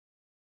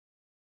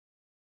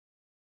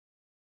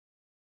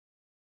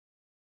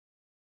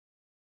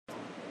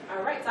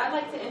All right, so I'd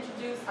like to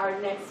introduce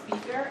our next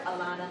speaker,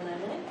 Alana.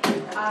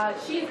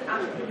 She is an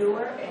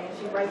entrepreneur and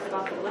she writes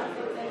about the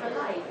blessings in her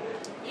life.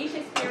 Each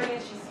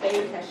experience she's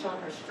faced has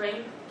shown her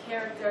strength,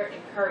 character,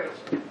 and courage.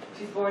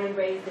 She's born and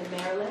raised in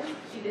Maryland.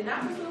 She did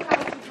not pursue a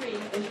college degree,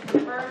 and she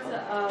preferred to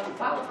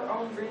follow her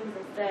own dreams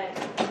instead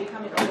of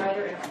becoming a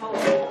writer and a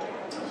poet.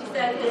 She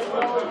said this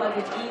road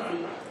wasn't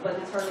easy, but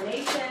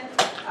determination,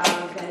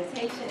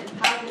 meditation,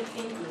 and positive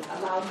thinking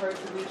allowed her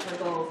to reach her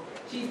goals.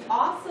 She's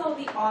also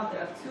the author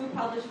of 2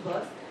 published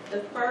books.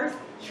 The first,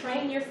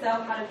 Train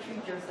Yourself How to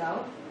Treat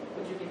Yourself,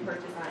 which you can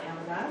purchase on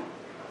Amazon.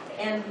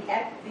 And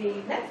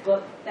the next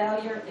book,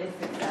 Failure is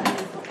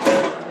Success, is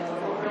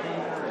available on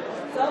Amazon.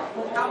 So,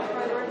 without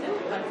further ado,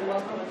 I'd like to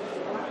welcome Alana.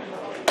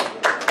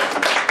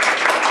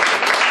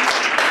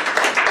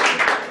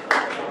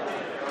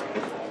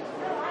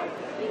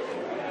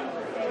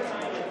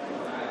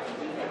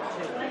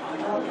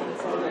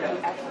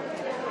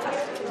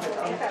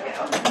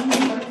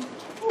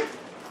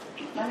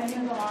 My name is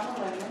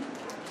Alana,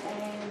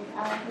 and I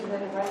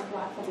present a Writer's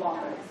Block for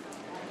bloggers.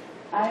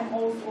 I am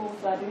old school,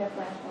 so I do have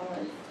flash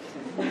forwards.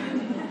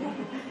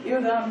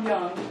 Even though I'm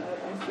young,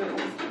 I'm still old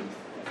school.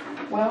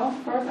 Well,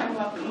 first I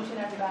welcome each and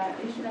every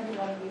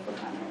one of you for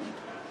coming.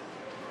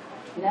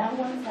 Now I'm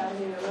going to tell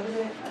you a little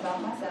bit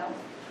about myself,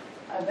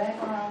 a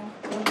background,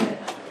 a little bit,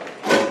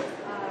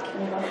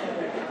 and what's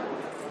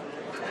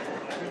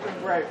the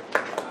right.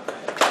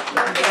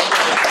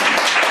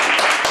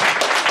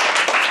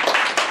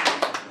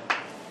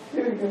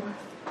 Here we go.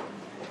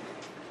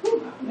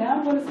 Now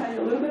I'm going to tell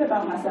you a little bit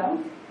about myself,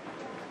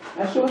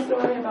 a short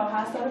story about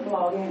how I started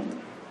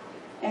blogging,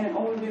 and an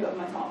overview of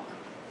my talk.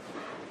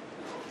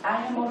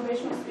 I am a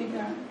motivational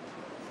speaker,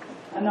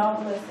 a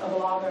novelist, a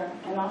blogger,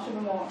 an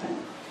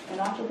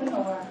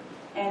entrepreneur,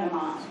 and a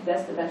mom.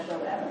 That's the best show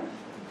ever.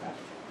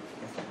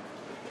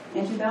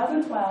 In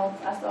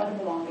 2012, I started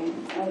blogging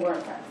on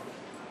WordPress.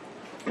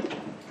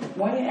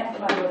 1 year after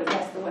my daughter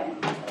passed away,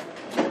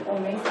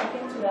 on May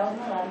 2nd,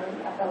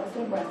 2011, I fell into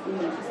breast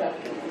cancer.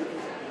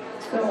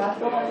 So I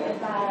thought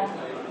if I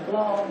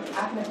blog, I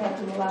can attach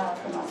to the live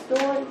for my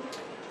story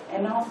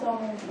and also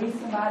reach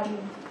somebody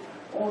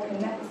or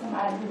connect with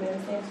somebody who's in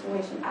the same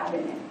situation I've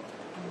been in.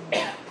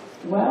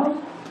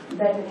 Well,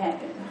 that didn't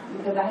happen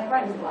because I had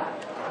writer's block.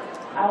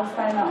 I was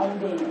fighting my own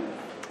demons.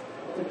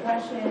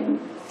 Depression,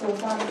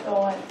 suicidal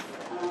thoughts,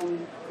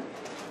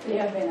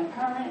 fear of being a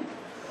parent,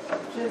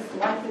 just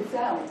life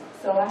itself.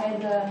 So I had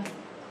to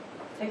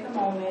take a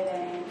moment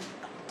and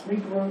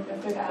regroup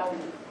and figure out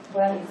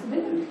what I need to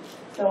do.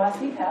 So I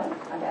seek help.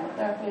 I got a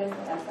therapist, I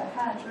got a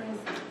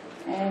psychiatrist,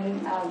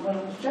 and I went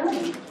on this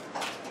journey.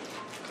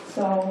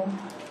 So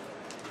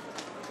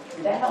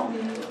that helped me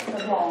to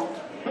blog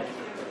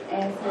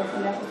and to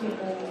connect with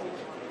people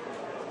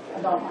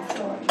about my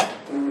story.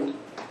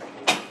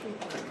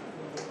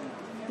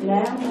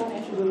 Now I'm going to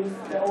introduce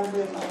the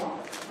overview of my talk.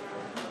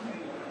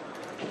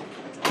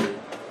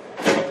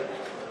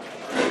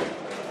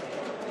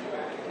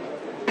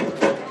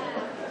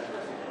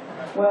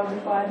 Well,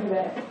 before I do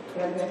that,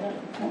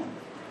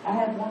 I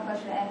have one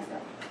question to ask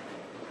them.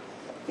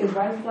 Is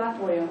writer's block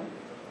real,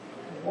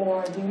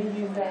 or do we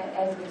use that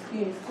as an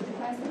excuse to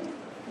procrastinate?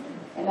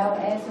 And I will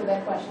answer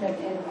that question at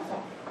the end of my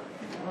talk.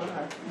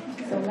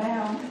 So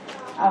now,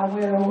 I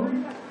will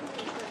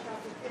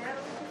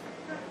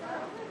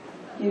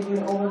give you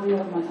an overview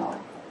of my talk.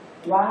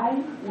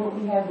 Why would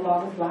we have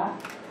bloggers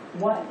block?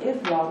 What is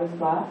bloggers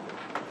block?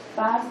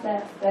 5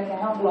 steps that can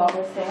help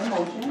bloggers stay in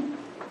motion.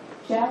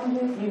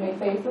 Challenges you may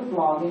face with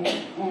blogging,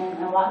 and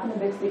unlocking the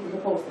big secrets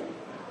of posting.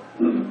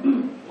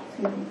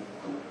 Excuse me.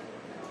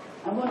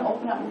 I'm going to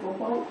open up with a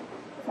quote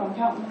from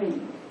Calvin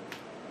Reed.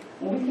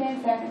 When we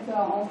can't tap into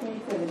our own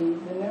creativity,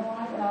 the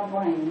neurons in our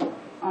brain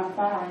aren't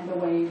firing the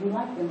way we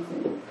like them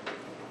to.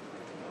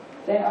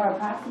 There are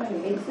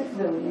approximately 86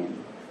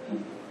 billion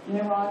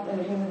neurons in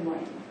the human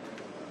brain.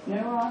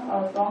 Neurons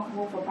are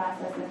responsible for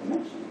processing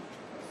information.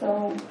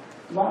 So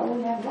why would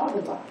we have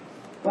bloggers block?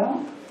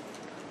 Well,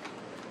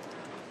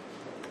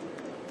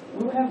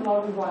 we will have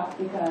bloggers block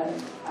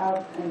because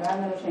our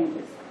environmental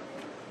changes.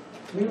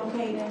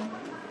 Relocating,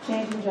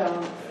 changing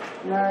jobs,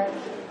 marriage,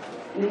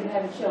 and even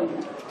having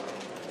children.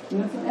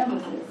 Mental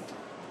illnesses,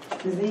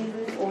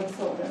 diseases or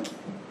disorders.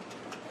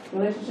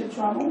 Relationship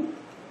trouble,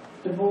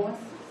 divorce,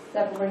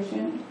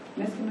 separation,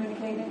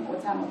 miscommunicating or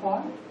time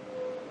apart.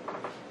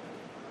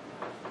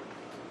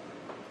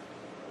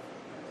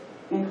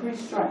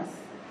 Increased stress,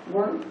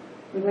 work,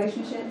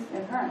 relationships,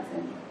 and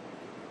parenting.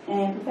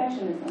 And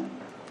perfectionism.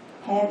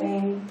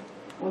 Having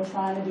or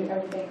trying to do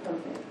everything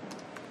perfect.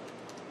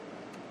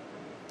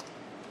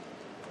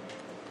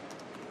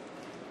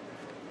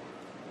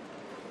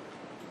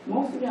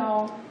 Most of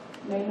y'all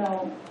may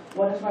know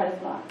what is writer's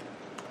block,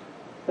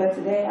 but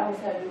today I will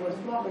tell you what is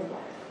blogger's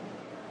block.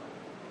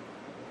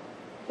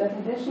 The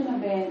condition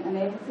of being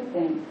unable to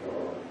think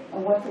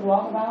of what to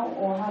blog about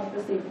or how to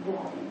proceed with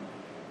blogging.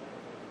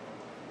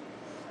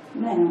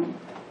 Now,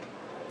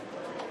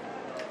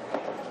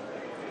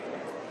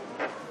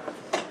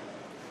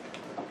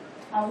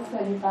 I will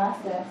tell you 5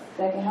 steps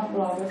that can help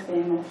bloggers stay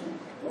in motion.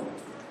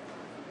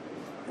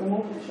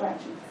 Remove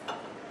distractions.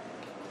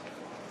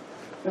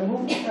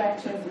 Remove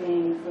distractions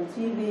means from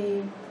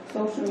TV,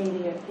 social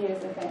media,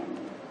 kids, and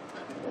family.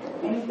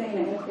 Anything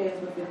that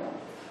interferes with your thoughts.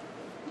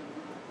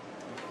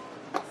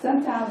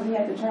 Sometimes we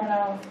have to turn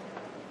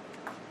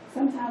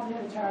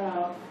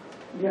off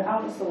your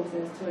outer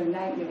sources to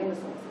ignite your inner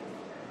sources.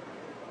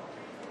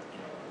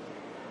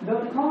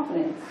 Building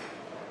confidence.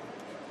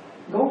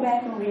 Go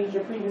back and read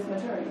your previous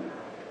material.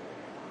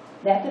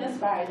 That can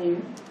inspire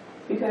you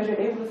because you're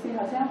able to see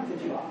how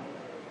talented you are.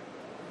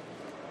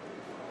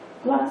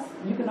 Plus,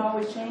 you can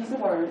always change the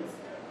words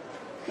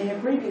in your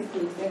previous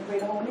piece and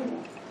create a whole new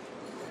one.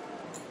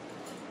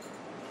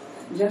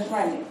 Just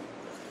write it.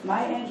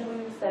 Maya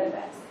Angelou said it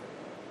best.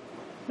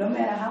 No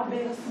matter how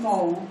big or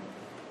small,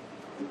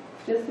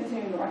 just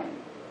continue to write.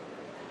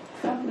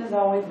 Something is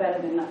always better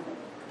than nothing.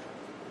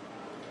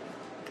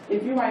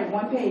 If you write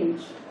 1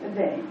 page a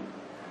day,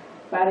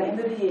 by the end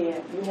of the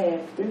year, you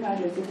have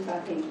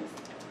 365 pages.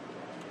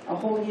 A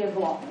whole year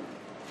vlogging.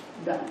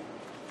 Done.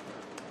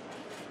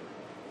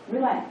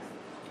 Relax.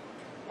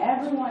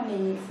 Everyone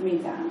needs me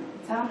time.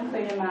 Time to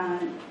clear your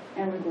mind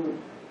and regroup.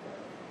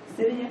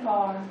 Sit in your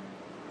car,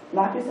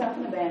 lock yourself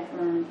in the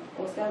bathroom,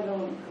 or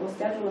schedule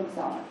a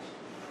massage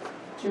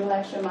to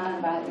relax your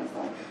mind, body, and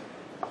soul.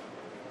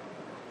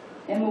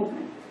 And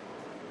movement.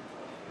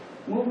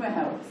 Movement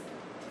helps.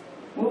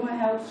 Movement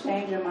helps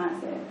change your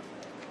mindset.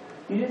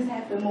 You just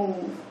have to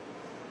move.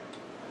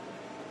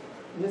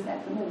 You just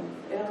have to move.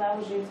 It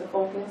allows you to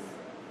focus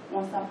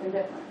on something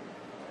different.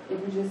 If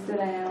you just sit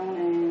down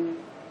and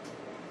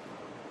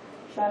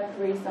try to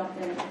create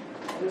something,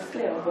 you're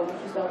still, but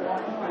once you start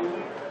walking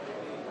around,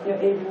 you're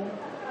able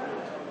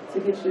to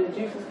get your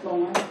juices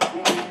flowing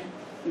and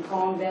you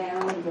calm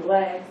down, you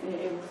relax, and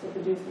you're able to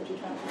produce what you're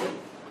trying to do.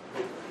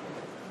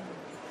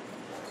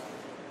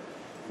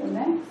 So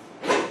next.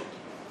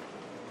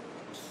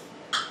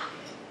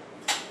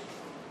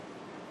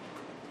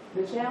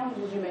 The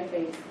challenges you may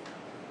face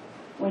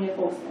when you're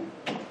posting.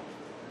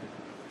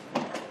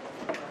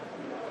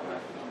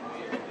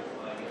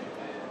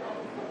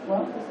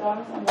 Well, for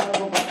starters, I'm going to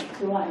go back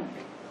to life.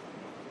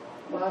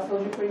 Well, I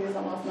told you previously I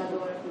lost my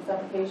daughter from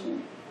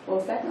suffocation.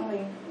 Well,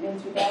 secondly,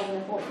 in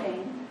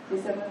 2014,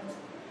 December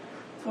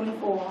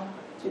 24,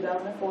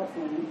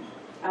 2014,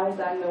 I was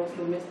diagnosed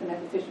with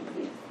misconnected tissue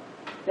disease.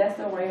 That's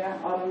a rare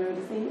autoimmune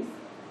disease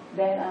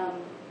that,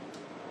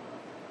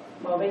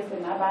 well, basically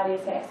my body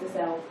attacks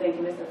itself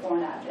thinking it's a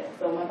foreign object.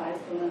 So my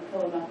body's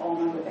killing off all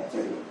my good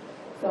bacteria.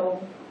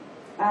 So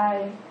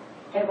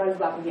everybody's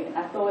about to get it.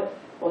 I thought,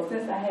 well,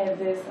 since I have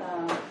this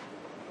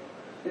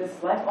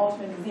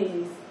life-altering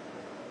disease,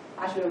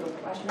 I should be able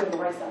to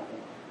write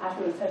something. I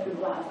should have touched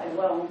people's lives. Like,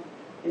 well,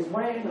 it's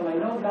rare. Nobody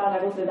knows about it.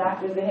 I go to the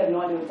doctors. They have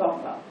no idea what to talk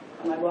about.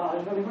 I'm like, well,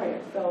 it's really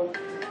rare. So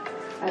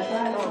I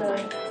tried to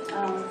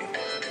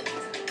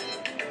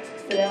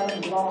sit down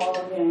and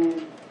blog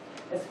and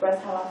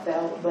express how I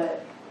felt.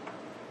 But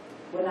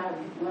when I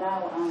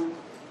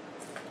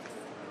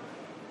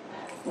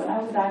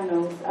was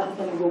diagnosed, I was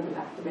going to go to the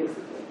doctor,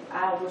 basically.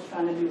 I was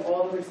trying to do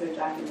all the research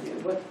I could do.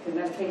 What's the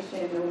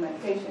medication, no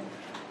medication?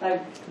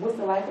 Like, what's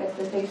the life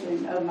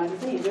expectation of my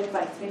disease? It was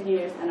like 10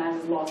 years, and I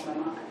just lost my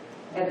mind.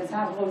 At the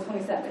time, I was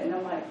 27, and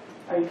I'm like,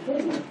 are you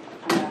kidding me?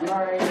 I'm not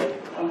married,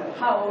 I'm in a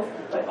house,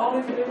 like, all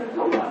these different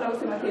people, I know,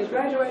 see my kids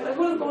graduate, like,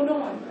 what is going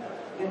on?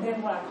 And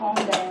then when I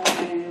calmed down,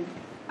 and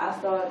I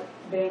started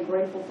being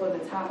grateful for the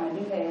time I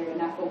do have, and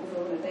not focus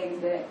on the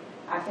things that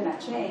I cannot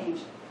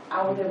change,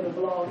 I was able to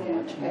blog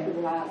and impact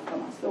people's lives from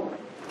my story.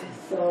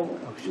 So,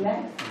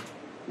 next,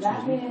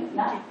 not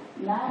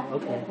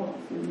Okay.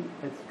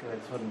 That's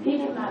good.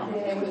 people not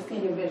being able to see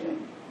your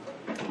vision.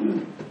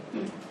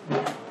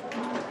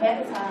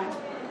 At the time,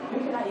 we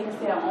cannot even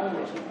see our own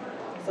vision.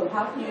 So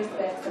how can you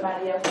expect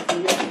somebody else to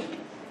see your vision?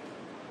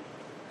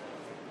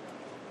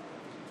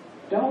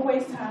 Don't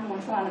waste time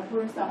on trying to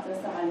prove something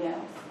to somebody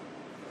else.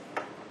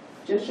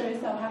 Just show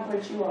yourself how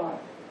great you are,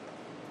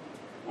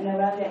 and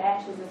allow your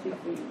actions to speak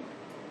for you.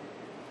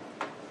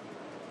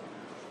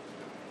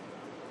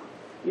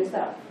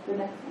 Yourself, the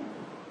next one.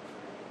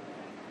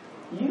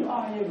 You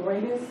are your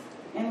greatest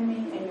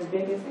enemy and your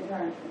biggest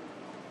encouragement.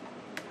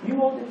 You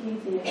hold the key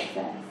to your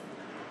success.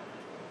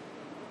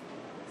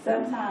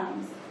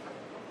 Sometimes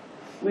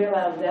we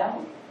allow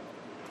doubt,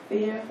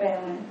 fear of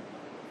failing,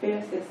 fear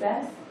of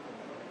success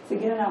to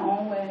get in our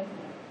own way.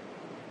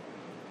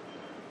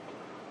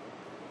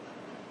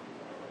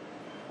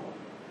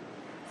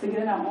 To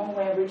get in our own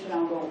way of reaching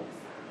our goals.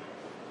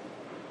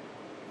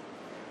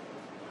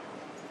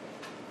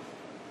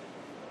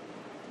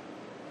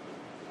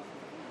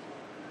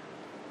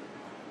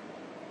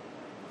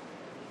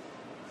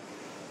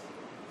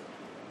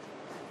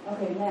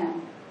 Okay, now,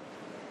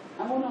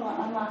 I'm going to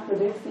unlock the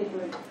big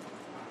secret.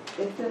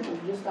 It's simple,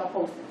 just start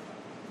posting.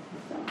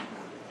 So,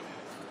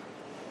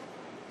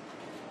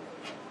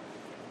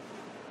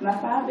 my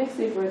 5 big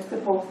secrets to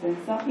posting.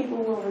 Some people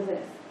will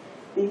resist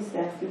these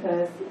steps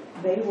because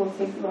they will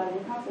take you out of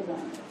your comfort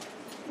zone.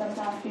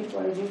 Sometimes people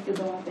are used to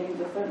doing things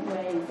a certain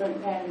way, in a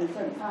certain pattern, in a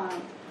certain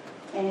time,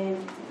 and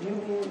you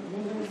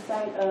lose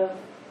sight of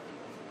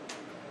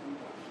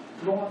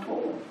going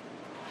forward.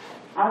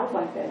 I was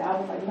like that. I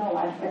was like, no,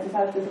 I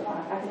exercise at 6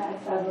 o'clock. I cannot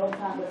exercise no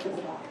time but 6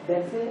 o'clock.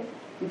 That's it.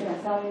 You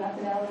cannot tell me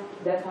nothing else.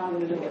 That's how I'm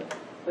going to do it.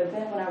 But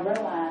then when I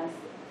realized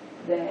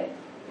that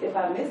if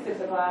I miss 6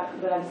 o'clock,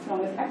 then I just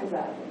don't miss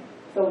exercising.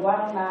 So why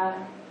don't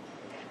I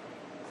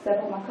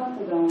step up my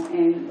comfort zone,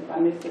 and if I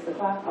miss 6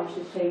 o'clock, I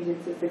should change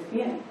it to 6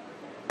 p.m.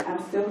 I'm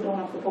still doing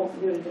what I'm supposed to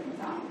do at a different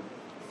time.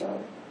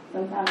 So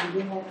sometimes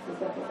you do have to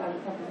step outside the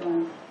comfort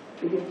zone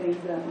to get things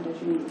done that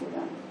you need to get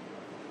done.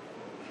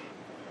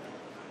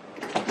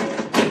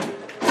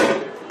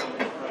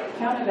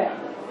 Counting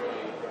backwards.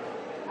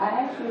 I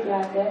actually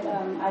got that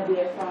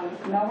idea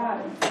from Mel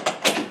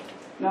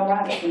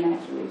Robinson,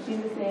 actually. She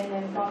was saying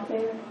in the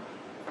fair.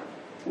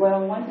 Well,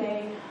 one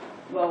day,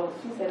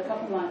 she said a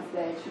couple months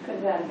that she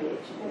couldn't get out of bed.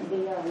 She couldn't be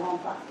here a long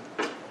time.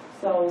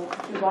 So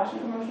she was watching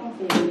a commercial on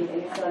TV,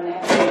 and it saw an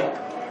ad.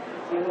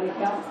 And when it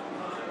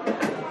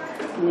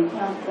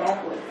counts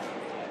backwards,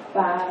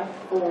 5,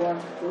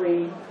 4,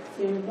 3,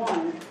 2,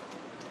 1,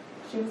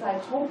 she was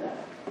like, hold up.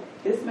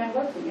 This may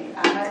work for me.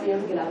 I might be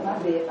able to get out of my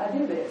bed if I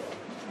do this.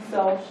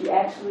 So she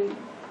actually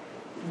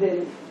did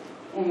it,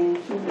 and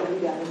she was able to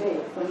get out of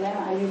bed. So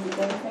now I use the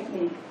same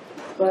technique,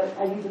 but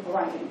I use it for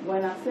writing.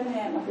 When I'm sitting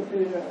at my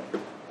computer,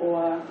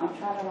 or I'm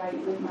trying to write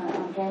with my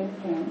pen,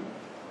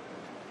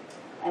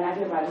 and I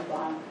get writer's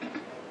block,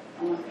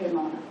 I'm like, okay,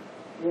 Mona,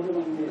 what do we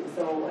want to do?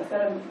 So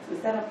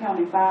instead of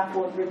counting 5,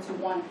 4, 3, 2,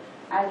 1,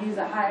 I use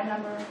a higher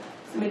number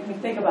to make me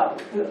think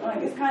about it.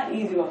 It's kind of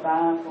easy with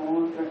 5,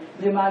 4,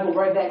 3. You might go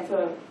right back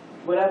to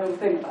whatever you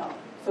think about.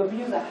 So if you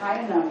use a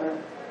higher number,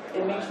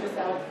 it makes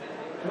yourself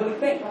really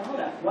think, well, hold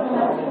on,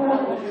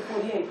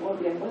 1,448,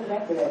 what is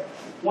that for that?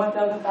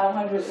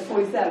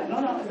 1,547.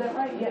 No, is that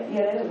right? Yeah,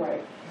 that is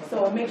right.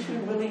 So it makes you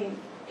really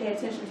pay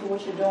attention to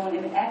what you're doing,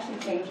 and it actually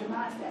changes your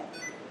mindset.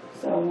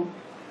 So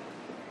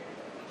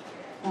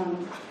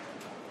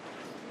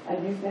I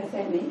use that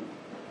technique.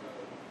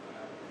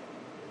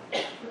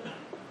 Okay.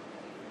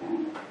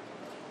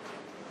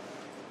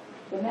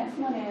 The next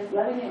one is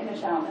letting your inner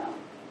child know.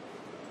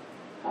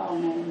 Oh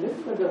man, this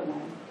is a good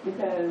one,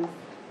 because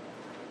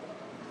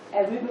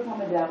as we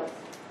become adults,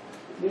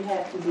 we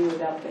have to do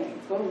adult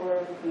things. Go to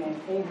work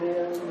and pay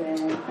bills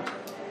and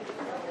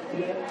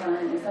get a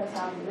parent, and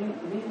sometimes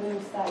we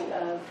lose sight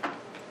of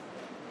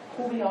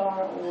who we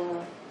are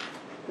or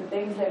the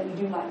things that we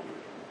do like.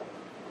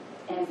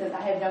 And since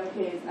I have younger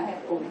kids and I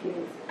have older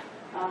kids,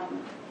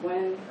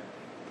 when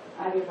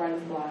I get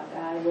writer's block,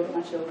 I go to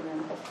my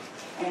children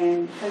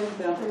and play with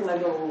them, play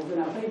Legos,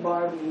 and I play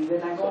Barbies,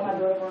 and I go in my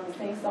daughter's room and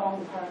sing songs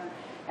with her,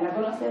 and I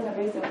go downstairs and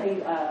basically play,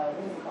 what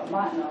is it called,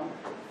 Montano.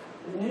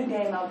 The new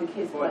game out the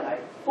kids play.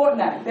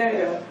 Fortnite, there you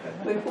go.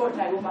 Play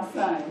Fortnite with my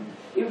son.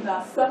 Even though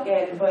I suck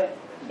at it, but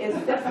it's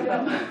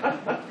definitely,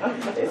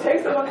 it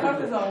takes up my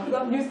comfort zone.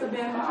 Because I'm used to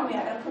being mommy.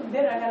 I gotta cook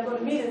dinner, I gotta go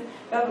to meetings,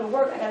 gotta go to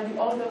work, I gotta do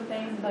all those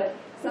things. But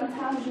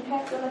sometimes you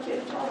have to let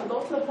your child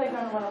go to the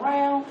playground and run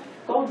around,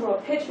 go draw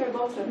a picture,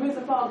 go to a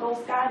music hall, go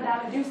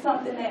skydiving, do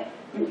something that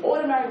you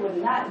ordinarily would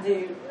not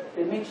do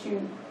that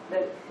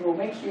will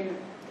make you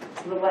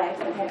relax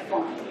and have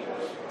fun.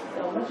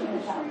 So let your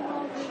inner child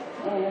know.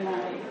 And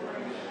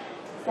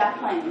stop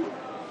planning.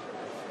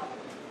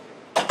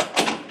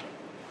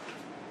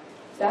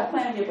 Stop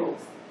planning your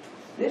goals.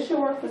 This should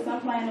work for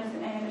some planners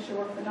and it should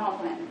work for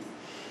non-planners.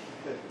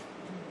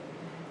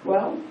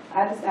 Well,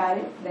 I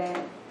decided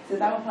that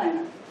since I'm a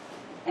planner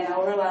and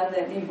I realized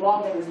that me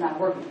blogging is not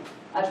working,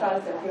 I tried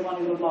to say, okay, I'm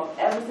going to blog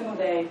every single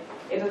day.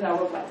 It does not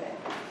work like that.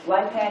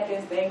 Life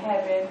happens, things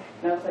happen,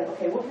 and I was like,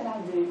 okay, what can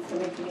I do to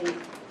make me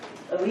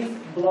at least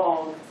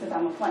blog since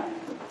I'm a planner?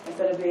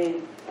 Instead of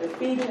being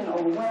defeated and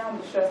overwhelmed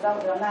and stressed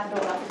out that I'm not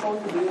doing what I'm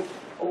supposed to do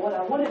or what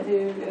I want to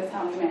do in a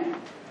timely manner.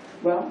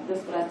 Well, this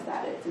is what I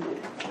decided to do.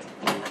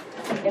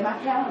 In my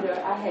calendar,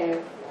 I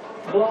have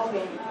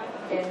blogging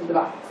in the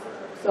box.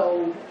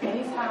 So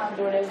anytime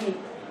during the week,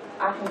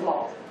 I can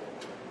blog.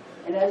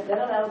 And that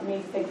allows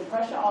me to take the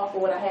pressure off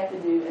of what I have to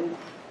do and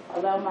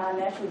allow my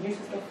natural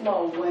juices to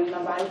flow when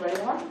my body's ready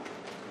to run.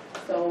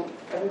 So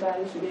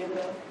everybody should be able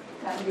to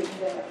kind of get to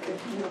that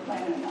if you're a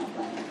planner and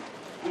non-planner.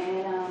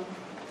 And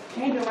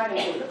change your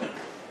writing tools.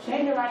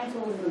 Change your writing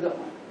tools is a good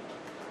one.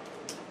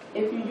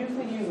 If you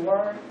usually use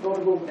Word, go to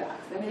Google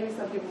Docs. And maybe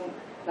some people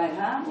like,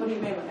 huh? What do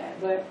you mean by that?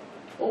 But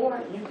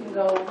or you can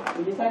go,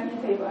 when you're typing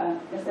your paper,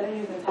 instead of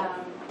using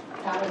Time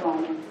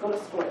Roman, go to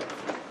Script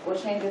or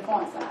change your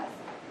font size.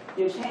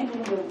 You're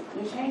changing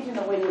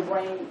the way your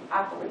brain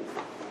operates.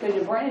 Because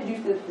your brain is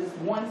used to this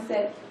one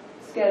set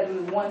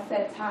schedule, one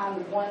set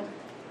time, one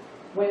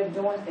way of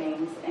doing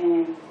things.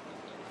 And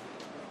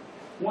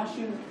once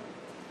you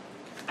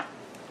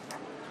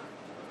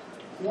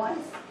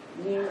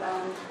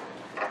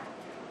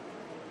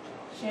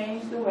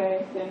change the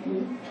way,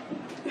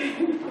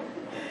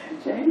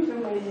 change the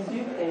way you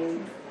do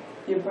things,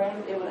 your brain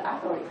is able to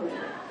operate clearly.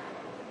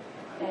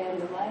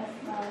 And the last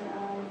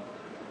one,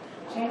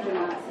 change your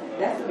mindset.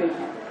 That's a big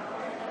one.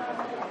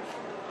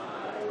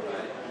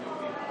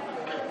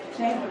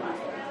 Change your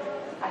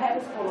mindset. I have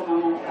this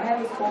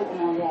quote on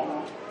my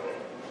wall.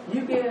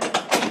 You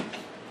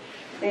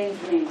things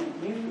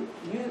meaning.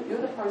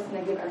 You're the person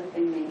that give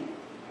everything meaning.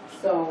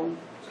 So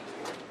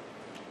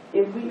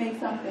if we make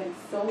something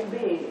so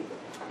big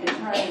and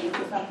turn it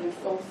into something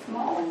so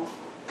small,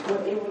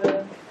 we're able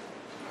to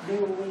do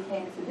what we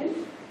can to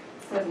do.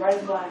 Since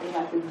writer's block is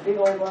like this big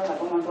old word, like,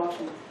 oh my gosh,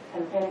 I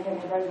have a panic, I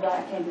have writer's block,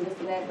 I can't do this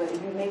and that. But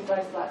if you make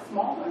writer's block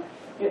smaller,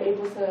 you're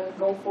able to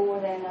go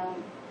forward and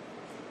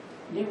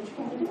do what you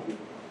can do.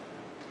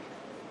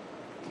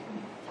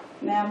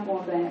 Now I'm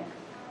going back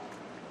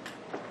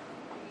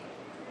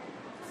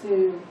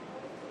to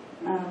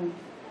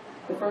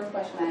the first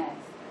question I asked.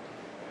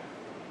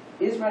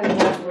 Is writing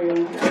block real,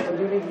 or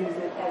do we use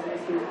it as an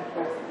excuse for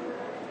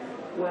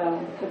procrastinating? Well,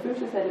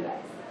 Confucius said it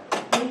best.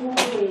 He who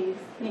believes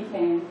he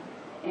can,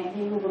 and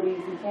he who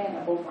believes he can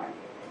are both right.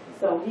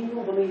 So he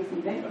who believes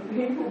he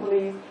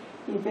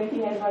think he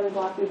has writer's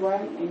block is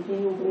right, and he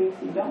who believes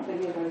he don't think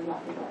he has writer's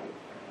block is right.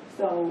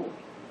 So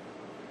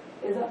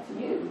it's up to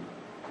you.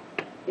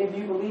 If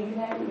you believe you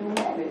have it, you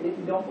have it. If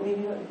you don't believe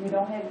if you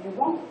don't have it, you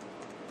won't.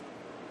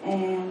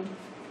 And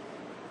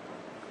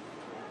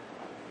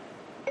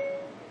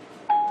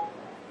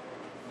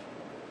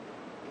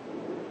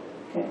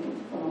okay,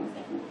 hold on a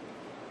second.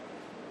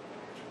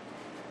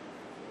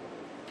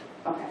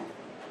 Okay.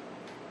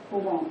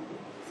 Hold on.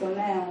 So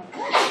now,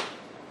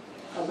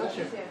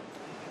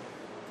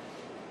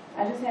 I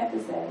just have to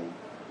say,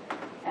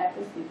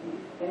 after speaking,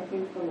 thank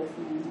you for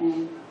listening,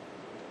 and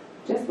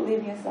just believe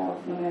in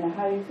yourself no matter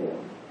how you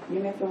feel. You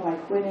may feel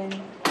like quitting,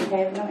 you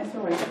have no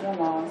inspiration or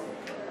lost,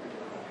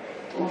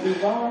 or be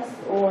lost,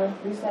 or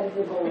reset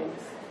your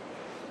goals.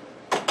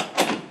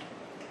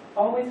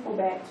 Always go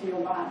back to your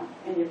why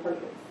and your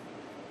purpose.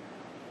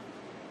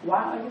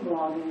 Why are you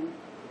blogging,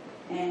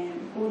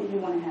 and who do you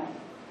want to help?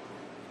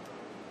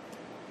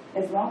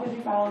 As long as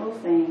you follow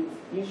those things,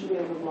 you should be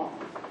able to blog.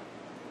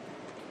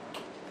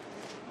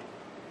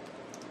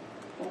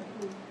 Thank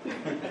you.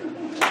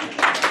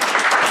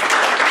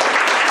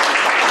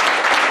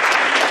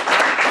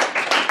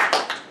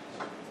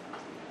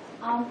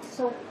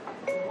 So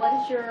what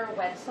is your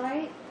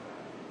website?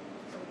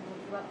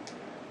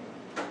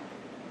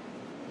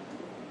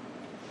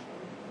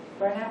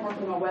 Right now I'm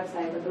working on my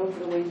website, but those are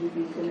the ways you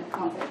can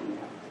contact me.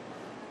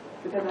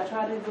 Because I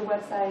tried to do the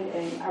website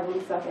and I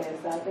really suck at it,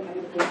 so I think I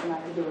need to pay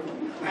somebody to do it for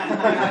me.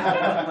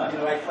 In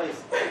the right place.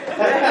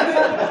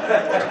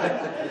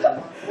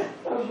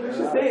 I was going to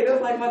say it. It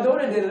was like my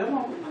daughter did it. I'm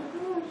like, oh my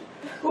gosh,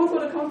 who's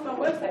going to come to my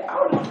website? I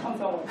don't want to come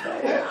to my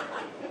website.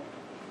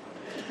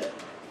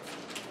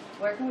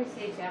 Where can we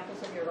see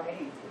examples of your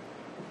writing?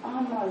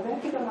 No,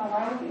 examples of my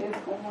writing is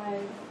on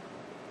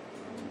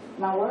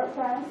my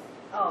WordPress.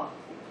 Oh.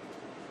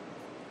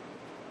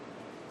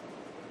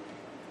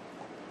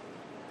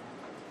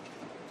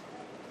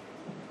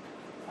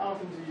 How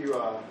often do you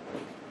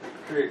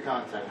create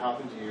content? How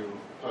often do you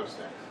post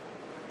things?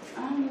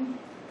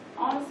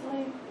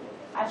 Honestly,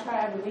 I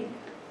try every week,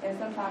 and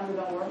sometimes it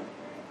don't work.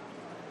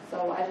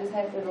 So I just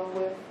have to go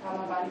with how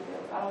my body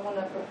feels. I don't want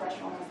to put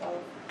pressure on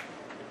myself.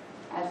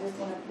 I just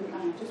want to,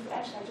 I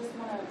just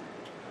want to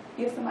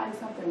give somebody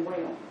something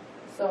real.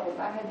 So if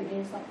I had to give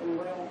you something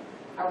real,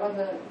 I'd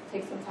rather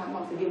take some time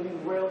off to give you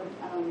real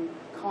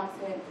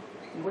content,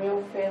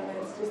 real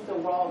feelings, just the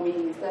raw me,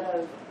 instead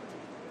of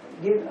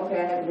okay,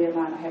 I have a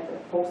deadline, I have to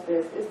post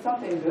this. It's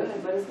something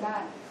good, but it's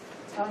not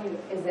telling you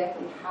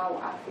exactly how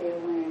I feel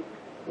and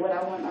what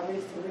I want my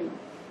readers to read.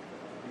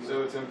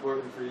 So it's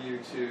important for you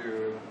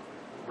to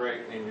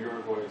write in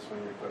your voice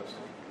when you're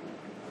posting.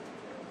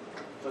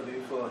 So do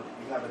you feel like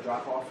you have a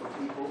drop off for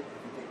people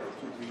if you take like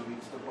 2-3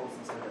 weeks to post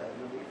instead of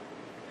every week?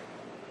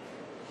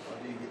 Or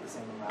do you get the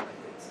same amount of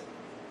hits?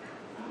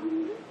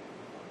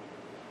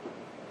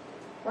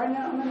 Right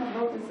now, I'm in a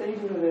broken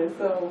stage of this,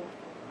 so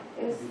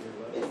it's a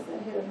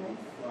hit or miss.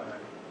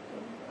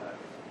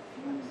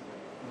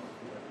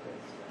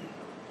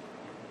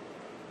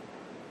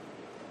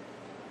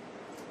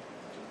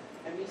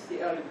 I missed the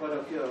early part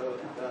of your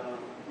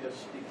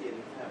speaking.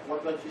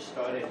 What got you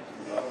started?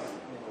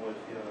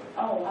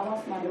 Oh, I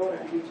lost my daughter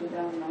in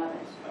 2011.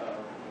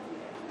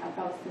 I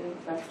fell asleep,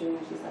 especially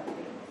when she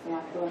suffocated. So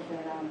I thought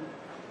that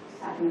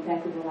I can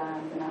impact people's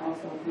lives, and I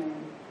also can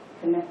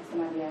connect with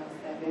somebody else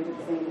that been through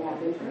the same thing I've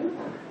been through.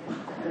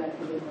 But it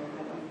didn't work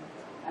out.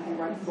 I had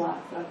writer's block,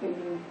 so I couldn't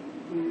do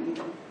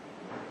either.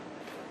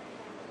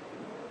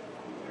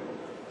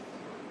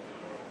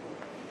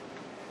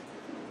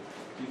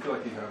 Do you feel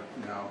like you have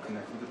now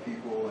connected with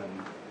people and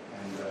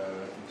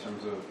in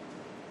terms of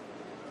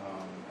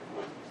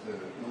the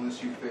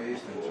illness you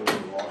faced and in terms of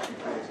the loss you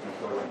faced, do you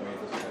feel like you've made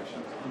those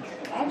connections?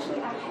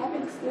 Actually, I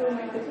haven't still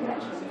made the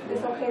connection.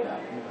 It's okay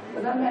though.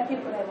 Because I've met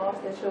people that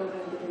lost their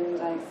children due to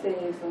like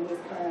SIDS or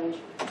miscarriage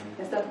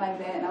and stuff like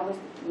that. And I was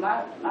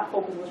my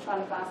focus was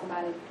trying to find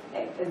somebody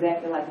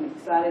exactly like me,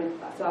 so I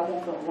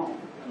won't feel alone.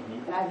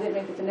 And I did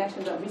make the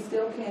connection, but we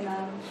still can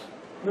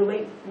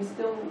relate. We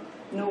still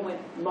know what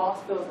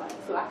loss feels like.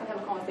 So I can have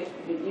a conversation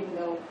with you, even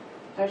though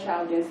her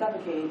child didn't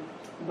suffocate,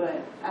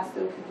 but I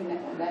still can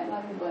connect on that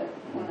level. But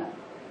on a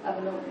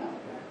other note, no,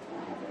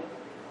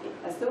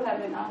 I still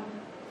haven't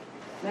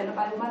met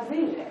nobody with my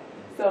disease yet.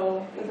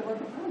 So it's a work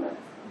in progress.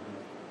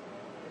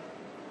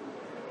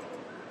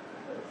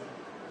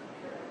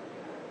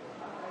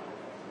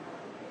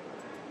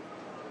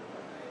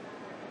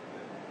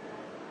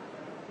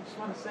 I just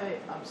want to say,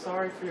 I'm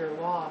sorry for your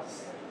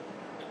loss,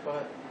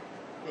 but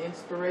the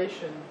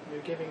inspiration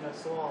you're giving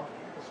us all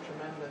is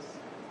tremendous.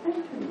 Thank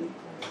you.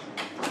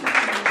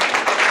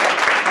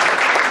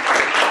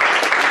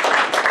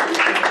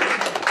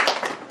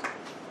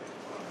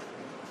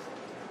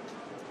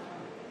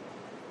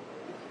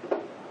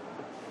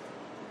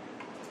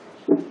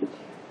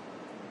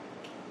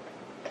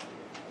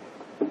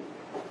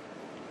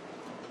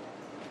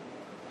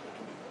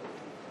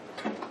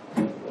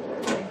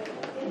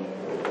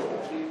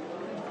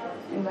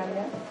 Anybody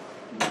else?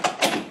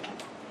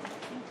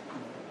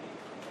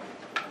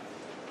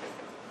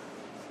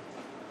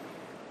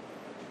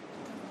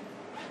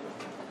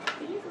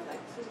 Can you go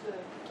back to the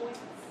points?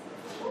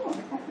 Sure. I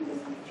can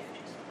just-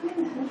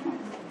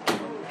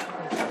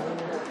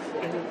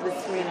 And the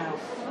screen out,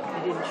 I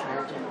didn't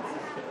charge it.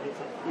 It's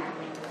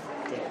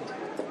dead.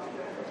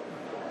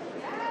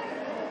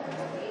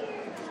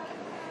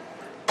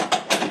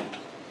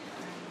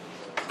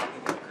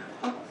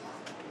 Oh,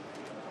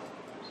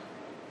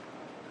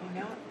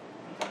 now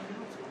it's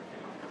working.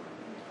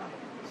 I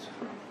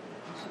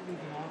should leave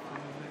it off on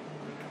the right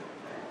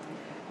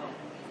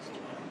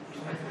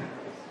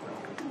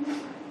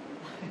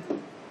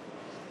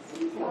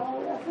Oh,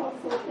 that's all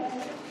so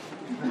bad.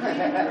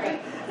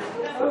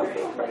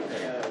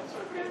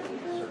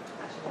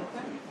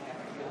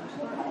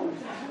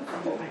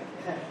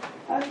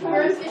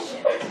 Where is this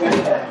shit?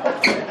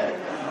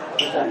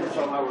 That's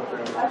all my work.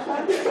 I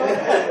tried to go.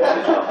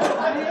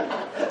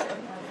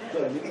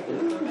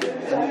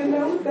 I didn't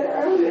know that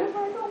earlier. I'm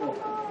like, oh my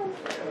God.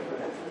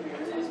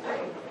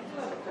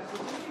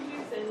 If you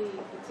use any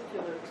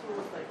particular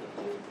tools, like if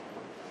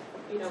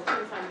you know,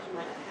 sometimes you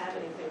might not have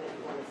anything that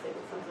you want to say,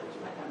 but sometimes you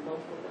might have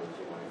multiple things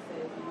you want to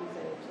say. If you use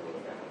any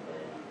tools that can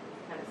then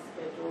kind of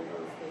schedule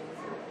those things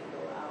so they can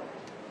go out,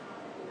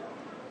 you know,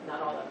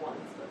 not all at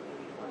once, but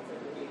maybe once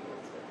every week or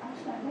so.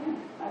 Actually, I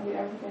didn't. I do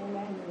everything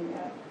manually.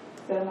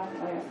 So like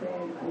I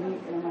said, a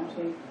week and I'm not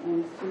shaking.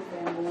 And it's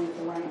Tuesday, I'm going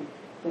to write.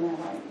 Then I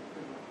write.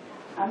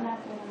 I'm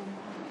not going to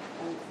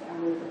I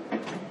really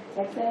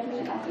tech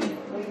savvy. I think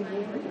what you do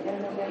with the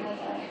internet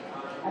website,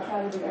 I try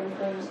to do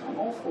everything. I'm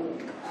old school.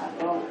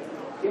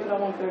 Even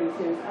though I'm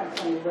 32, it's kind of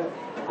funny, but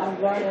I'm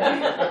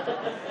learning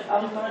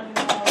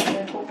how to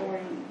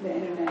incorporate the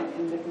internet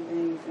and different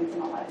things into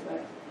my life.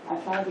 But I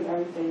try to do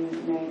everything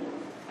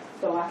manually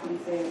so I can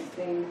stay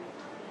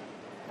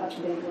up to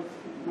date with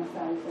my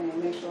style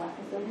and make sure I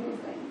can still do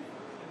things.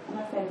 I'm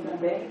not saying it's a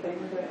bad thing,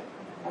 but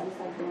I just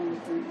like doing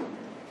things.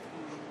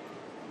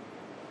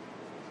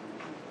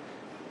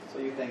 So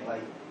you think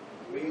like,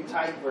 when you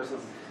type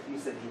versus you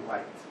said you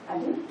write. I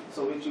do.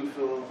 So which you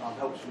feel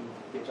helps you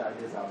get your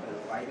ideas out better,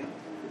 writing?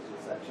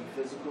 Is it actually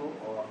physical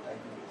or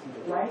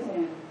typing?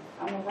 Writing.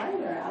 I'm a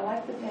writer. I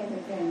like the pen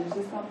and pen. There's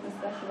just something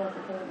special about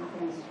the pen and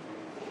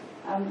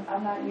pen.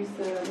 I'm not used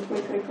to the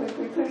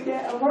quick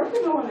yet. I'm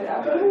working on it.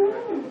 I really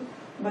am.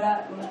 But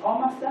all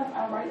my stuff, I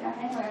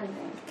handwrite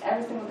everything.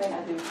 Every single thing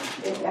I do.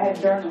 I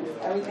have journals.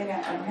 Everything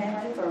I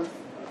handwrite it first.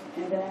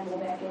 And then I go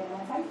back in and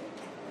I type it.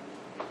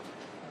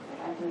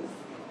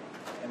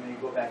 And when you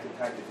go back to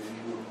type it, do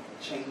you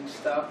change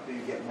stuff? Do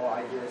you get more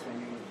ideas when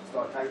you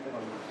start typing,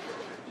 or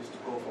just to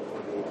go for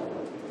it?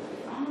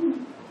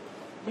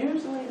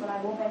 Usually when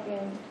I go back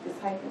in to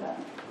type it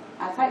up,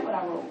 I type what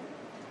I wrote.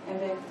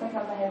 And then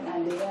sometimes I have an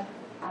idea,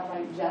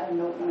 I jot a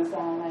note on the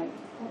side, like,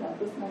 hold up,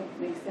 this might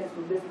make sense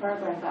with this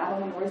paragraph, but I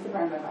don't want to erase the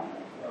paragraph out of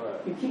it.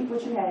 You keep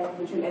what you have,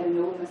 but you add a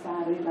note on the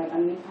side, or you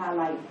underneath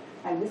highlight,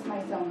 like this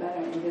might sound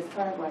better in this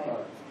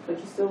paragraph, but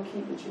you still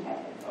keep what you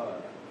have.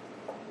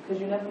 Because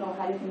you never know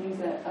how you can use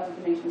that other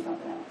information for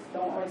something else.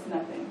 Don't erase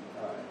nothing.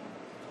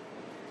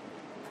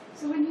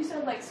 So when you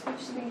said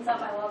switch things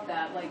up, I love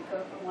that. Like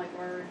go from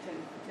Word to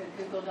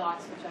Google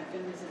Docs, which I've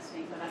been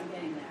resisting, but I'm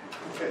getting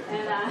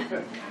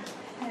there.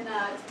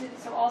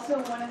 So also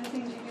one of the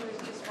things you do is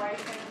just write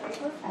pen and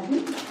paper. I do.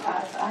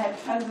 I have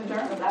tons of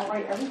journals. I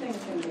write everything in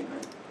pen and paper.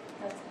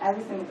 That's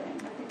Every single thing.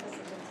 I think that's a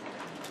good thing.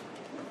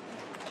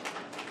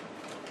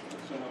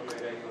 Sooner or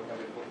later you'll have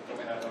a book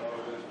coming out on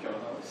all those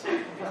journals.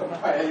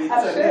 I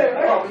should.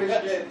 Publish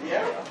it,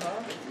 yeah.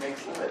 Make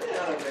some money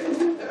out of it.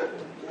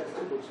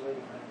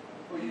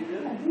 Oh, you do?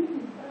 I do.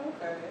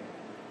 Okay.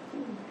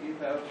 You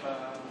have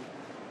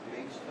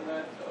links to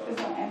that? Or?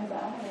 It's on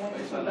Amazon.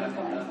 It's on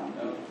Amazon.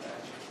 Okay.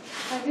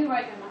 I do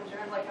write in my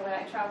journal, like when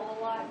I travel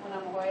a lot, when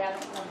I'm away, I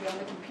don't want to be on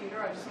the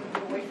computer. I just want to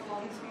be away from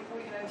all these people,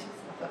 just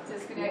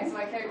disconnect. So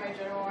I carry my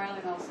journal around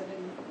and I'll sit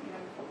in,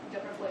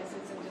 different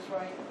places and just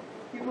write.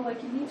 People are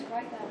like, you need to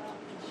write that up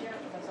and share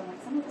it with us. I'm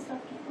like, some of the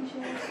stuff can't be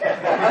shared.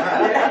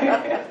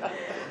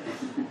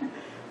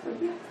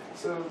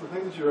 So the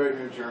things that you write in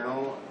your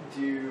journal,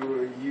 do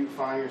you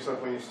find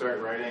yourself when you start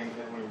writing,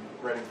 and when you're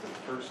writing for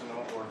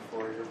personal or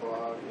for your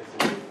blog, is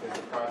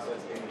the process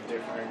any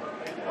different?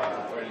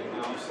 Or do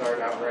you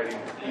start out writing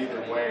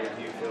either way?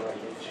 Do you feel like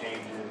it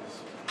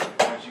changes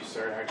once you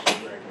start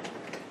actually writing?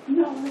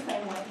 No, the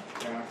same way.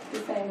 Yeah. The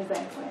same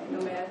exact way. No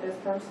matter if it's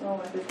personal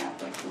or if it's not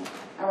personal,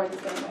 I write the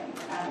same way.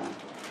 I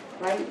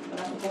write what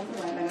I'm supposed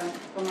to write. Like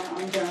from my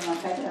own journal, I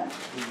type it up.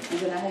 And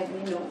then I have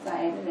any notes,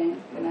 I add it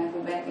in. Then I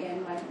go back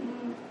in like,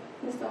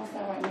 this don't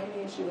sound right.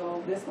 Maybe it should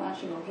go, this line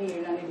should go here,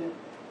 and I need to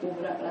move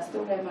it up. But I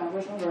still have my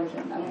original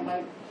version. I don't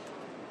like,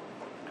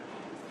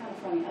 it's kind of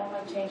funny, I don't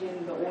like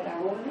changing the order I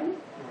wrote it in.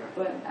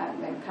 But I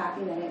like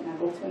copy that and I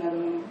go to another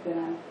one, then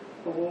I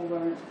go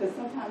over. Because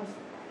sometimes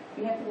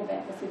you have to go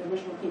back and see the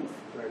original piece.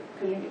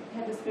 Because you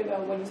have to figure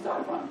out where you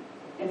started from.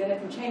 And then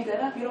if you change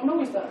that up, you don't know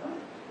where you started from.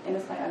 And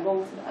it's like I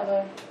go to the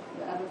other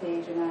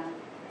page and I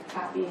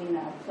copy and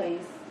I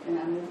place and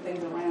I move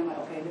things around. Like,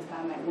 okay, this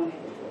time I might want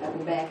it. I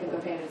go back and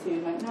compare the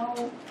two. Like,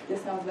 no,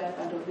 this sounds better if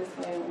I do it this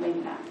way, or maybe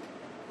not.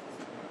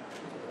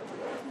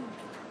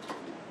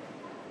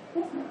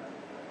 Yes, ma'am.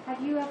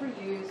 Have you ever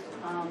used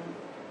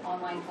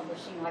online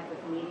publishing like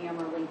with Medium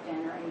or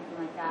LinkedIn or anything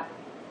like that?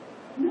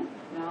 No.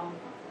 No?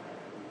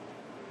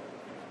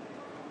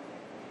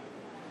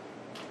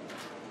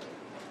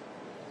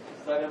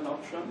 Is that an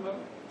option though?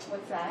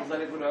 What's that? Is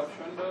that a good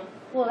option though?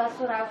 Well, that's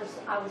what I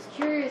was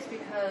curious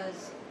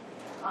because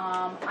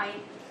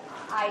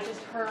I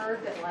just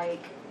heard that,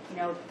 like, you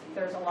know,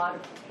 there's a lot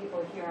of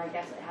people here, I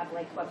guess, that have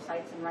like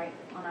websites and write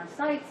on our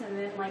sites, and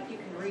then like you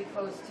can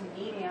repost to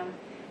Medium,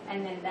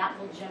 and then that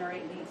will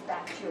generate leads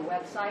back to your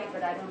website,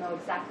 but I don't know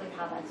exactly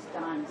how that's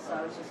done, so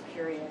I was just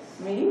curious.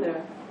 Me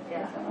either.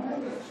 Yeah.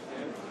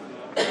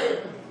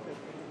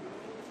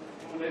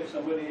 Well, if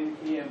somebody in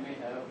here may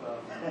have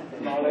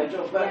knowledge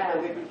of that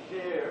that they could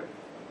share.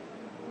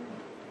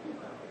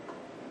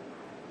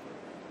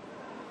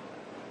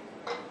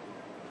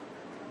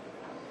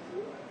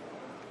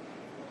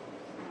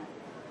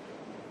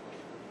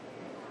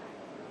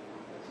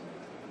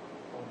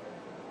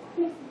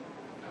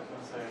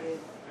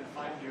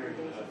 Find your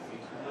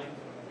Facebook link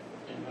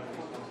and go to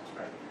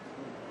subscribe.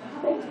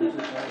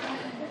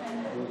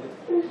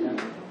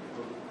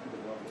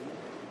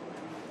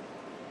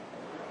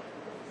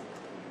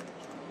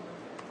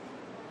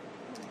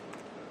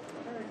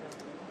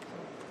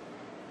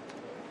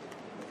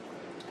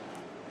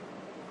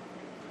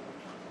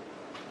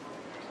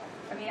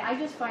 I mean, I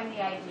just find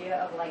the idea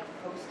of like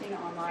posting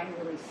online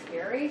really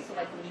scary. So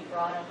like when you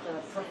brought up the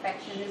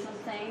perfectionism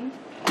thing,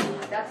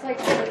 that's like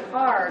really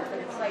hard, but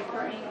it's like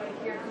for anyone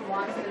here who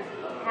wants to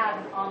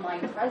have an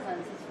online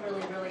presence, it's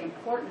really, really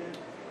important.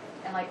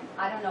 And like,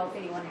 I don't know if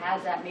anyone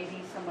has that,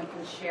 maybe someone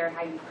can share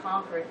how you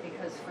conquer it,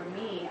 because for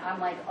me, I'm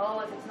like, oh,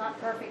 if it's not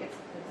perfect, it's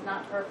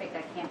not perfect,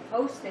 I can't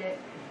post it.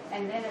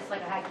 And then it's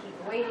like I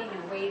keep waiting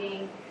and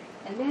waiting.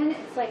 And then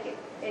it's like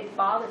it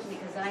bothers me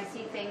because then I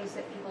see things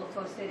that people have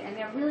posted and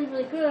they're really,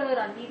 really good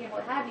on Medium,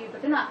 what have you,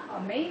 but they're not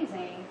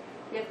amazing,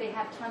 yet they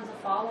have tons of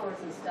followers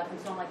and stuff. And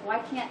so I'm like, why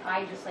can't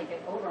I just like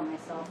get over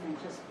myself and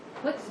just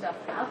put stuff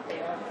out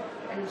there?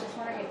 And I'm just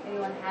wondering if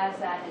anyone has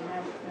that and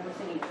knows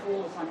any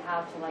tools on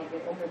how to like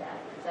get over that,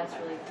 because that's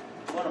really...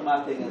 One of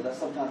my things is that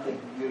sometimes think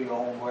you're your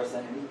own worst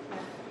enemy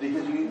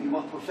because you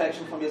want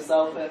perfection from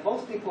yourself. And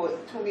most people,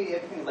 to me,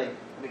 everything is like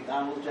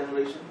McDonald's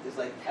generation. It's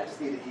like, I just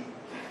need to eat.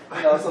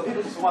 You know, so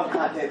people just want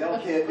content. They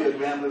don't care if you're a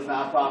grandma's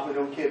nonprofit. They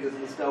don't care if it's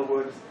misspelled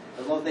words.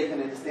 As long as they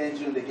can understand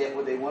you and they get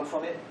what they want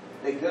from it,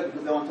 they're good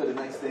because they're on to the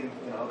next thing,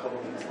 you know, a couple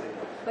of minutes later.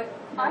 But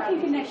I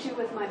can connect you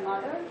with my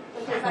mother,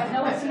 because I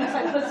know as soon as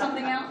I put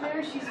something out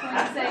there, she's going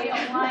to say,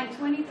 on line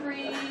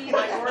 23,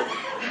 my work,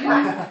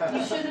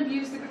 you should have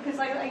used the, because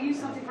I used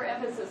something for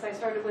emphasis. I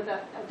started with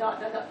a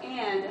dot,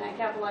 and I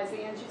capitalized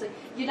the and. She's like,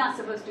 you're not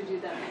supposed to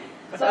do that.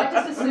 So I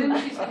just assumed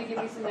she's going to give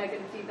me some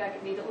negative feedback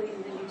immediately,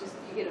 and then you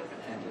get it,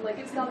 like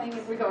it's coming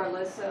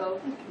regardless.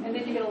 So, and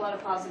then you get a lot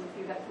of positive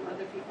feedback from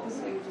other people.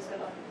 So you just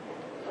gotta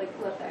like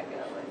let that go,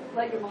 like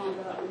let your mom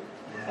go.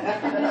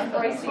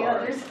 Embrace the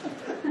others.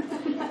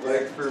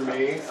 Like for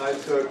me, I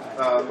took,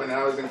 when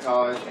I was in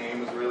college,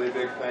 AIM was a really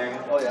big thing.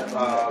 Oh, yeah.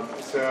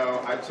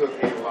 So I took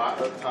a lot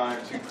of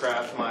time to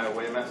craft my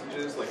away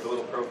messages, like the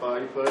little profile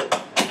you put,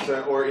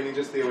 so, or even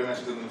just the away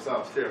messages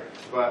themselves too.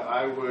 But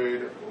I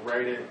would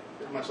write it,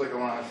 much like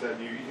Alana said,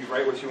 you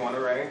write what you want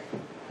to write,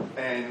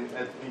 and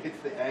when you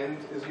get to the end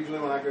is usually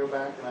when I go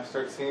back and I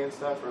start seeing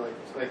stuff, or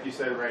like you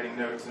said, writing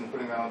notes and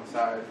putting that on the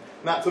side.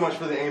 Not so much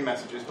for the AIM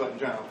messages, but in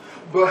general.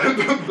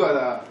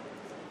 But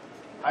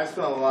I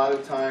spent a lot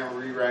of time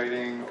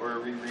rewriting or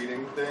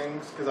rereading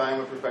things because I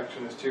am a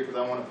perfectionist too, because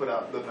I want to put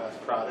out the best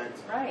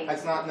product. Right.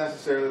 It's not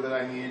necessarily that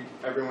I need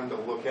everyone to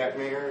look at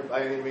me or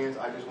by any means.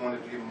 I just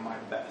want to do my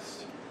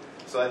best.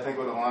 So I think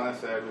what Alana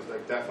said was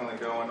like definitely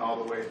going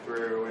all the way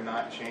through and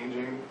not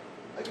changing,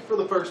 like for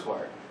the first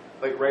part,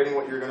 like writing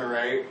what you're going to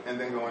write and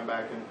then going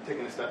back and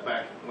taking a step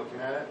back and looking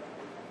at it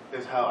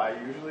is how I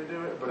usually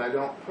do it. But I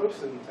don't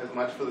post it as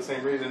much for the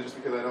same reason, just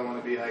because I don't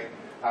want to be like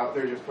out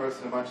there just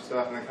posting a bunch of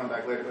stuff and then come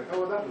back later like,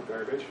 oh, well, that was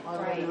garbage. Why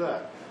did I do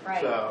that?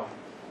 Right. So.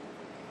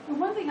 Well,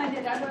 one thing I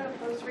did, I wrote a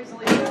post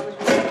recently that I was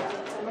really,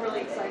 I'm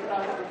really excited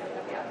about it.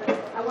 But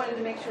I wanted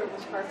to make sure it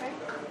was perfect.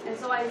 And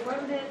so I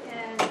wrote it,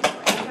 and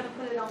I'm going to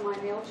put it on my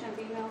MailChimp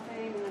email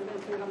thing, and I'm going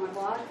to put posting it on my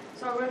blog.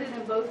 So I wrote it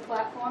in both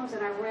platforms,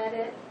 and I read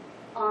it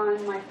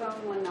on my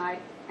phone one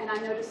night, and I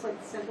noticed like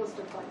the simplest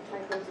of like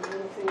typos and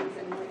little things,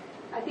 and like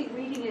I think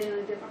reading it in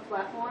a different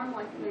platform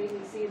like made me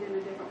see it in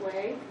a different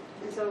way,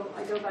 and so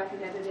I go back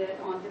and edit it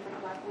on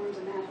different platforms,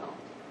 and that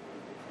helped.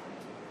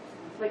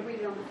 Like read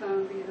it on the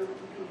phone, read it on the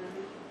computer.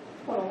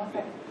 Hold on one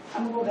second.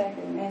 I'm gonna go back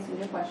and answer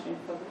your question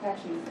for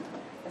perfectionism.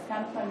 It's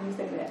kind of funny you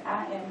say that.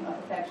 I am a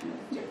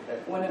perfectionist.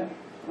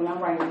 When I'm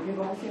writing, if you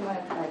go see my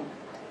writing,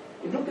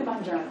 you look at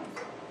my journal,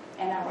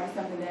 and I write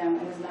something down,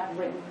 and it's not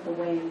written the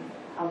way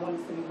I want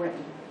it to be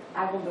written,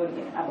 I will do it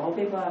again. I won't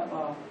pick up.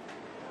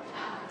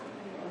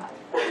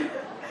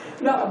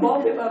 No, I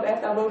won't pick up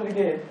after I wrote it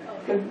again,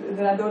 because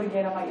then I do it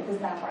again. I'm like, if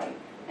it's not right,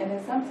 and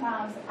then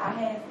sometimes I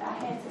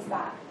had to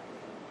stop.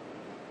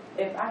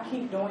 If I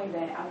keep doing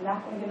that, I'm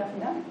not going to get nothing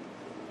done.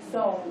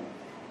 So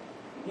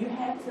you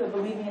have to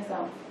believe in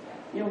yourself.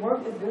 Your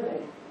work is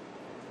good.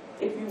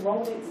 If you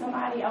wrote it,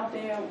 somebody out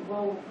there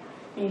will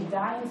be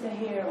dying to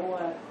hear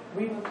or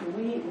read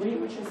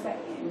what you're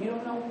saying. You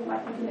don't know who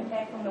might be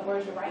impact from the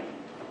words you're writing.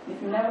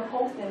 If you never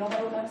post it,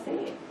 nobody will ever see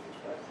it.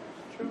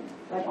 True.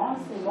 Like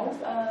honestly,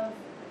 most of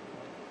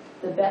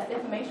the best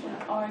information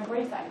are in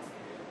gray sites.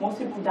 Most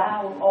people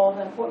die with all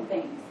the important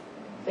things.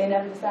 They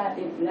never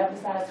decided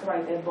to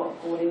write that book,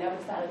 or they never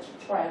decided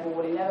to travel,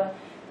 or they never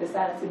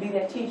decided to be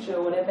that teacher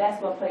or that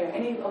basketball player,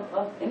 any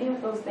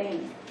of those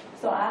things.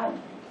 So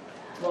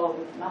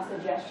my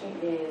suggestion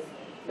is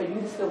for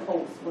you to still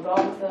post,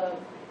 regardless of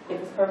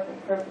if it's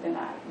perfect or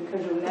not,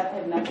 because you'll never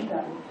have nothing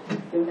done.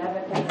 You'll never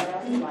have nothing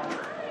else in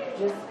life.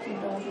 Just keep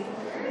doing what you're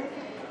supposed to do.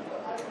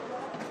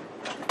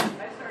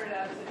 I started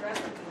out as a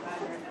graphic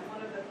designer, and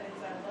one of the things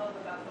I love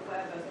about the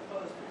web as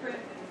opposed to print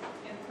is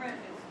in print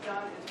it's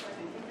done, it's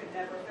printed, you can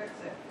never fix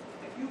it.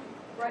 If you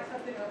write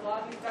something in a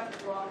blog, you've got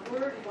the wrong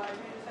word, you want to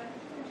change a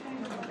sentence, you can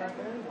change it whatever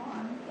you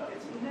want.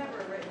 It's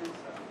never written in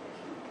stone.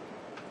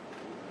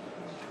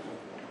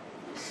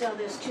 So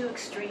there's two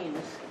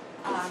extremes.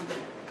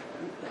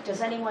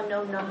 Does anyone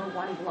know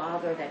 #1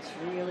 blogger that's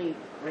really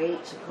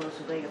great,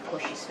 supposedly? Of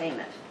course, she's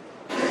famous.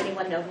 Does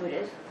anyone know who it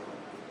is?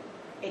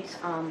 It's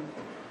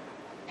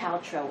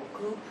Paltrow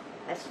Goop.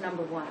 That's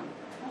 #1.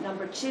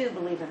 #2,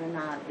 believe it or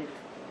not, is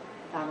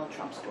Donald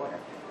Trump's daughter.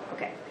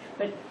 Okay,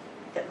 but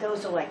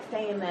those are like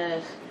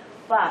famous.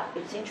 But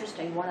it's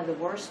interesting, one of the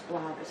worst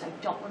bloggers, I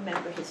don't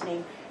remember his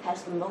name,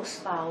 has the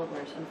most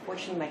followers.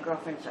 Unfortunately, my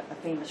girlfriend's a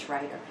famous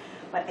writer,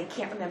 but I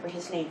can't remember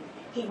his name.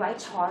 He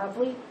writes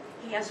horribly.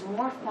 He has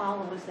more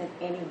followers than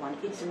anyone.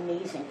 It's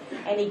amazing.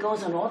 And he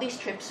goes on all these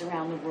trips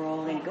around the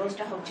world, and he goes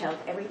to hotels,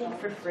 everything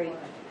for free.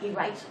 He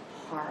writes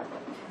horribly.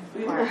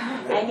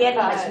 And yet he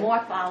has more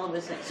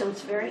followers than, so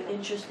it's very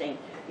interesting.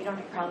 You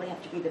don't probably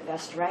have to be the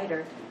best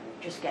writer.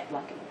 Just get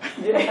lucky.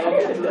 And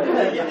also,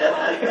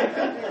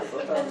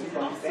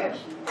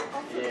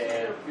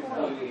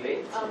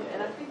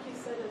 and I think you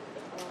said it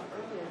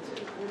earlier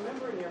too,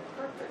 remembering your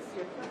purpose.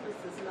 Your purpose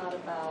is not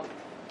about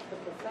the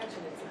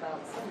perfection, it's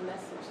about some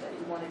message that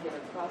you want to get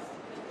across to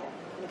people.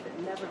 And if it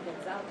never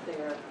gets out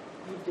there,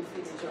 you've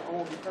defeated your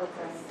own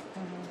purpose.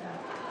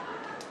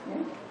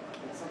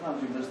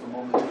 Sometimes you miss the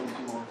moment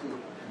too long too.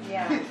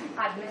 Yeah,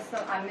 I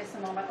miss the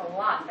moment a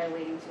lot by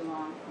waiting too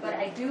long. But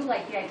I do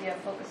like the idea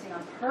of focusing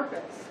on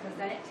purpose, because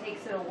then it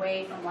takes it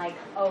away from like,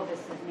 oh, this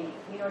is me.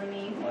 You know what I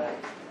mean? Right.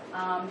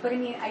 But I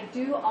mean, I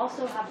do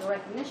also have the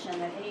recognition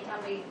that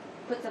anytime we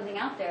put something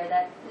out there,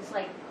 that is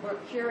like we're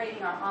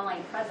curating our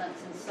online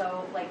presence, and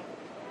so like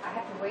I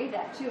have to weigh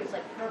that too. It's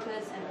like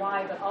purpose and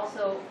why, but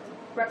also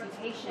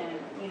reputation.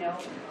 You know,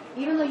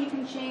 even though you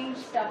can change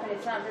stuff and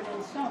it's not written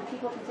in stone,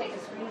 people can take a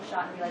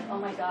screenshot and be like, oh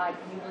my God,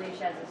 can you believe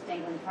she has this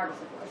dangling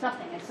participle or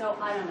something? And so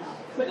I don't know.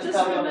 But just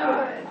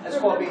remember, it's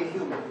called being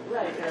human.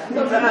 Right.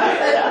 But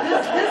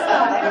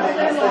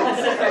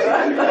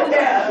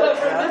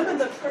remember,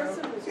 the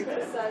person who's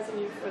criticizing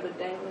you for the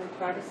dangling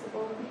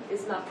participle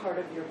is not part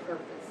of your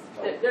purpose.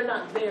 They're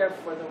not there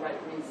for the right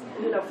reason,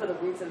 you know, for the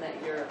reason that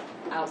you're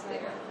out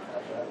there.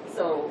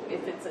 So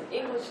if it's an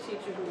English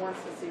teacher who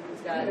wants to see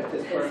who's got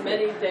as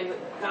many things,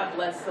 God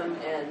bless them,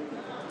 and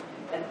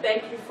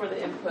thank you for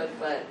the input,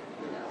 but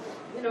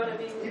you know what I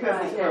mean? You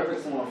got this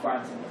purpose and we'll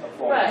find some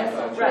form.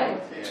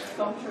 Right.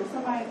 So true.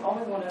 Somebody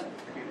always want to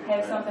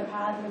have something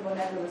positive or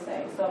negative to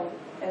say. So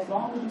as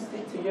long as you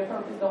stick to your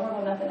purpose, don't worry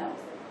about nothing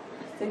else.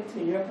 Stick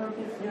to your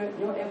purpose,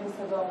 you're able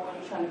to go where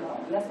you're trying to go.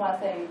 And that's why I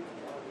say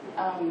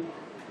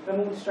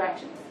remove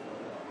distractions.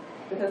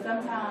 Because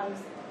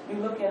sometimes you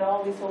look at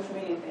all these social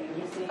media things,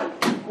 you see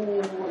school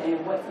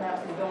and what someone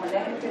else is doing,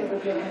 that interferes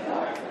with your mental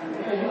health.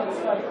 Because you have to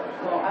struggle.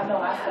 Well, I know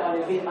I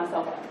started beating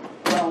myself up.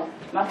 Well,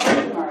 my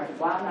friends are married.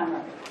 Well, I'm not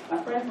married. My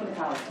friends went to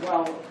college.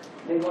 Well,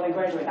 they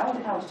graduate. I went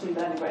to college too,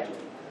 but I didn't graduate.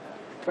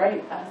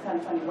 Right? That's kind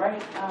of funny,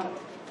 right?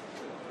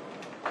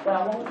 When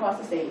I walked across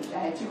the stage, I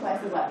had 2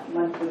 classes left. The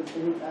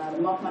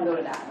month my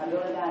daughter died. My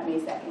daughter died May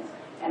 2nd.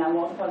 And I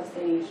walked across the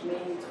stage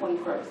May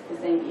 21st, the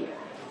same year.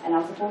 And I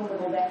was supposed to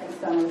go back in the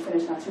summer and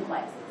finish my 2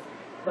 classes.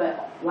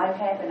 But life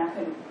happened,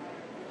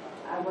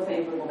 I wasn't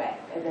able to go back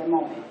at that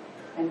moment.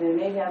 And then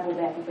maybe I'll go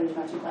back and finish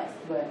my 2 classes.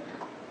 But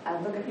I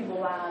look at people's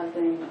lives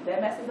and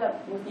that messes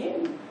up with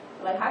you.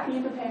 Like, how can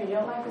you compare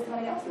your life to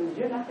somebody else's?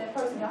 You're not that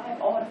person. Y'all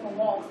have all different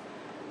walks,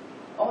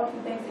 all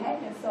different things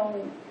happen.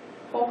 So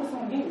focus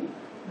on you.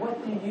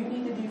 What do you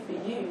need to do for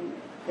you?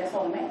 That's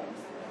all that matters.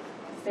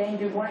 Stay in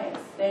your grass,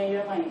 stay in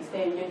your lane,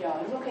 stay in your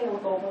yard. It's okay to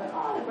look over like,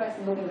 oh, the grass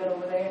is looking good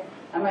over there.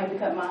 I might be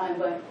cut mine,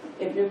 but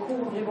if you're cool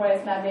with your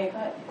grass not being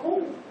cut,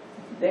 cool.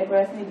 That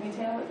grass needs to be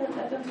tailed,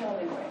 let them tail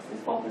their grass.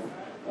 Just focus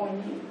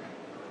on you.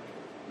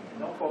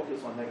 Don't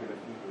focus on negative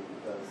people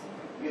because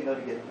you know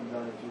to get things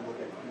done if you look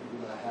at people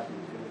who are happy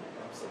with your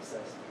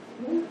success.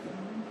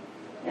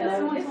 Yeah,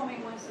 someone told me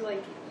once,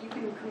 like, you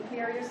can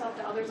compare yourself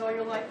to others all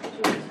your life, but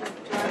you're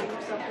driving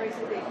yourself crazy,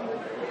 that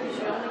you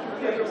should only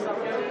compare yourself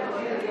to you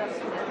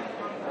yesterday.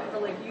 Or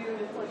like you,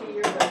 like a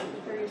year ago,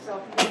 compare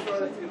yourself to your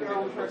growth, to your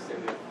own person.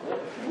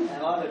 And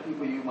a lot of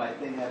people you might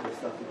think have their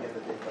stuff together,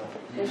 they don't.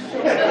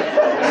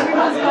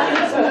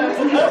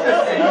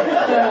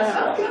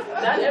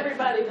 Not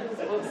everybody whose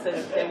book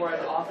says they were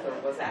an author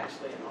was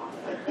actually an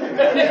author.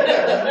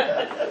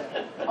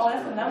 Oh,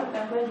 that's another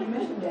thing. I'm glad you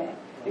mentioned that.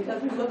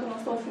 Because we're looking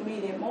on social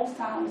media, most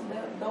times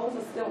those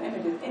are still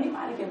images.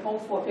 Anybody can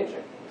post for a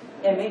picture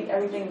and make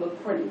everything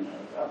look pretty.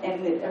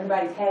 And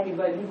everybody's happy,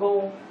 but you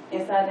go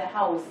inside that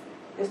house,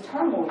 there's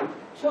turmoil.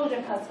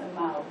 Children cussing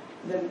out.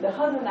 The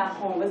husband not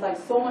home. There's like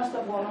so much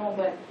stuff going on,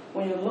 but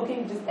when you're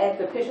looking just at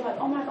the picture, like,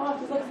 oh my gosh,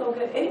 this looks so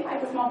good. Anybody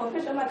can smile for a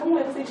picture. I'm like, come on,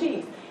 let's see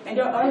cheese. And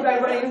everybody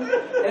running, and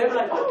they're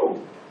like,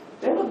 oh,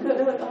 they look good.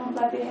 They look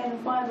like they're having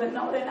fun, but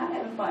no, they're not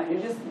having fun. You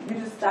just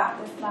stop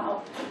and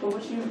smile for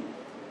what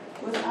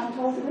I'm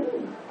told to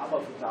do. I'm a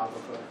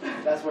photographer.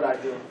 That's what I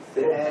do.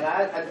 And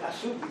I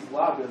shoot these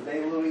bloggers.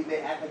 They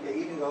act like they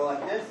eat and go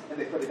like this, and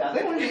they put it down.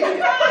 They don't even eat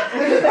it.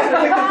 They just act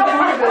like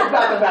they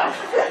talk about.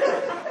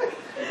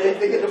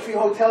 They get the free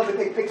hotels, they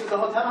take pictures the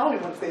whole time. I don't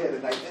even want to stay here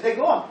tonight. And they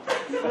go on.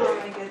 Oh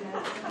my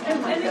goodness.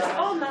 And it's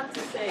all not to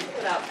say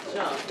put out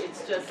junk.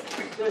 It's just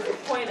there's a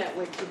point at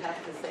which you have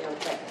to say,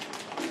 okay,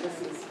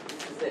 this is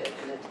it,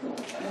 and it's,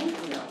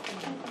 you know.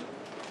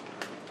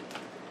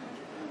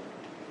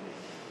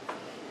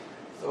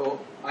 So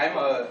I'm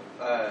a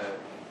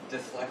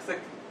dyslexic,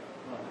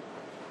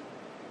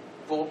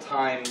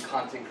 full-time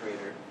content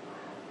creator,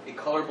 a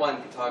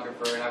colorblind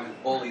photographer, and I was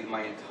bullied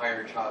my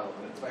entire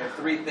childhood. So I have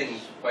three things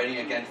fighting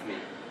against me.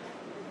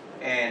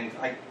 And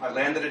I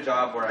landed a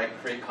job where I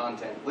create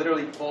content,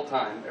 literally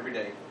full-time, every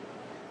day.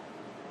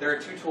 There are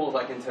two tools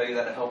I can tell you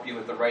that help you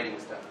with the writing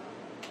stuff.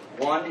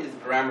 One is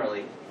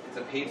Grammarly. It's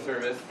a paid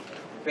service,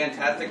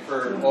 fantastic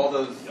for all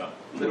those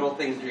little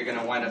things that you're going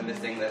to wind up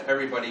missing that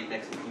everybody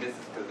misses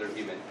because they're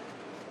human.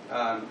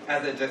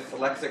 As a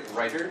dyslexic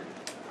writer,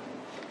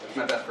 that's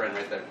my best friend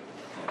right there.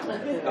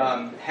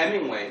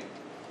 Hemingway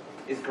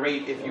is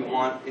great if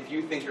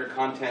you think your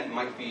content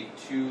might be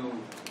too,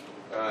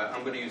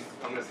 I'm going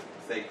to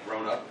say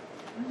grown up.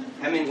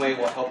 Hemingway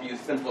will help you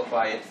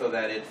simplify it so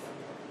that it's,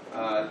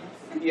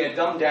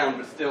 dumbed down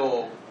but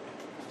still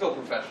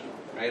professional,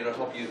 right? It'll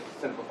help you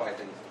simplify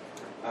things.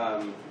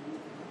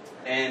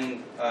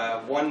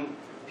 One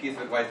piece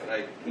of advice that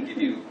I can give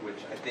you,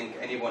 which I think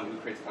anyone who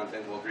creates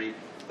content will agree,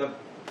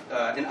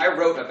 and I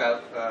wrote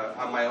about,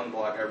 on my own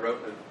blog, I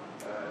wrote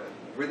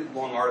a really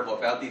long article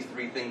about these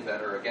three things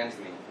that are against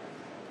me.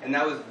 And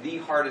that was the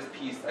hardest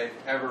piece I've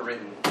ever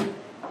written.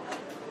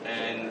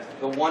 And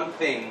the one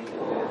thing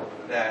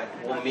that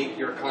will make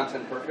your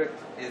content perfect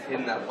is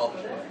hitting that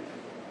publish button.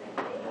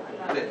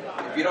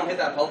 If you don't hit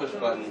that publish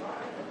button,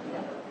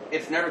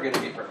 it's never going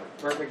to be perfect.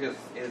 Perfect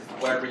is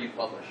whatever you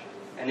publish.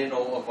 And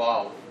it'll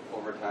evolve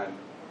over time.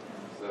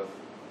 So.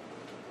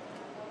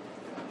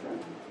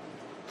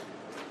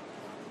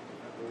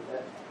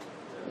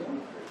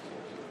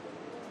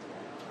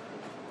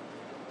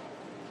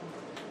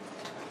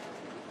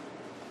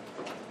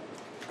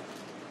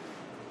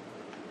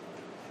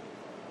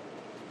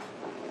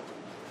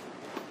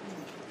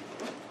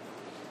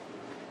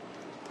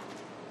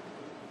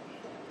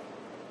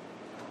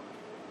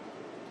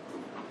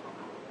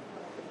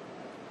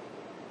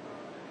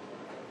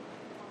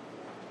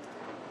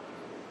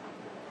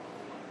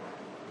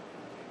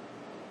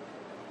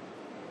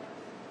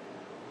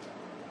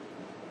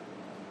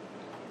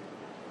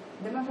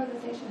 Did my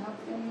presentation help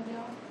any of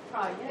y'all?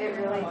 Oh, yeah. It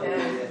really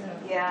did,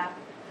 yeah.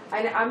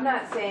 I'm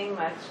not saying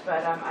much,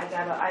 but I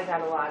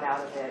got a lot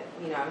out of it.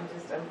 You know, I'm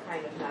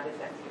kind of not as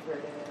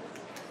extroverted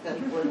as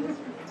people in this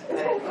room.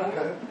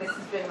 But this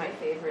has been my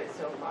favorite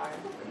so far.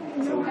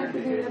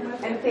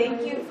 And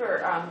thank you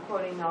for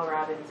quoting Mel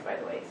Robbins, by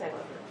the way, because I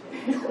love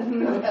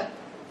her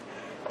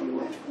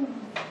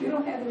too. You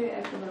don't have to be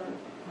an extrovert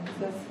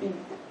to speak.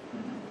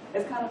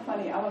 It's kind of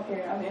funny. I'm up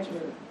here, I'm an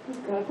introvert. It's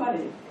kind of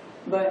funny.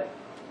 But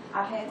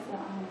I had to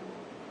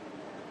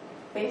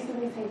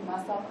basically take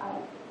myself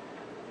out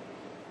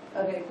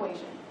of the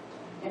equation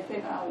and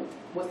figure out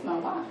what's my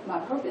why. My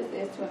purpose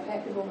is to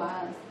impact people's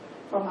lives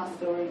from my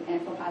story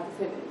and from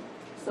positivity.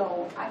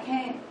 So I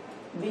can't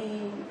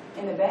be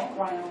in the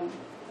background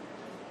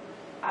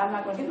I'm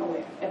not going to get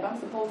nowhere. If I'm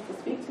supposed to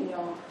speak to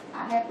y'all,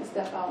 I have to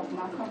step out of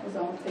my comfort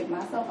zone, take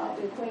myself out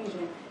the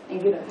equation,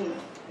 and get up here.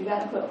 You got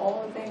to put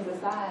all the things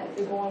aside if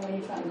you're going where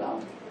you're trying to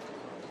go.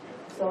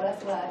 So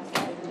that's what I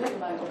decided to do.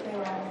 Like, okay,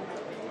 well,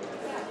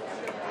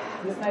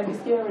 this might be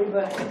scary,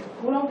 but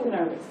who don't get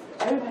nervous?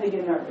 Everybody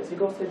get nervous. You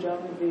go to a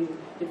job interview,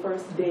 your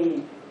first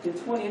date, your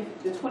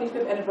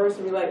 25th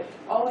anniversary, like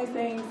all these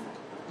things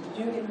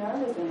you get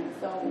nervous in.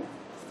 So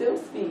still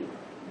speak.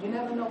 You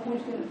never know who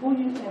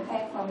you can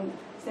impact from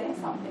saying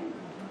something.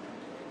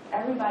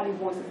 Everybody's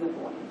voice is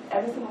important.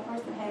 Every single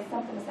person has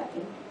something to say.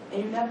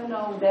 And you never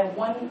know that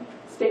one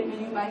statement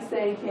you might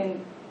say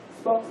can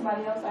spark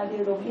somebody else's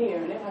ideas over here.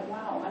 And they're like,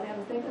 wow, I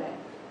never think of that.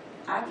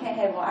 I can't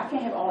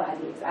have all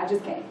ideas. I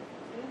just can't.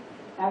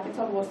 I can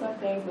talk about some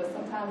things, but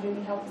sometimes you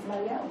need help from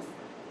somebody else.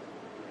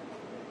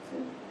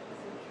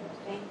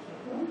 Thank you.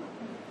 Yeah.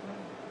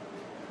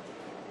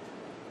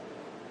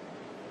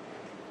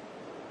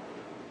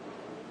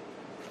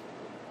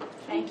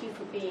 Thank you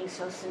for being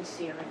so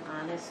sincere and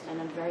honest,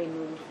 and I'm very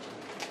moved.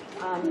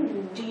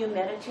 Do you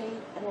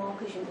meditate at all?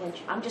 Because you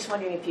mentioned, I'm just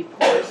wondering if you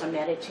pause or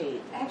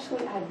meditate.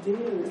 Actually, I do.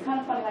 It's kind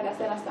of funny. Like I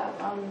said, I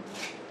stopped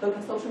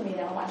looking at social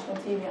media. I don't watch no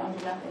TV. I don't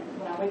do nothing.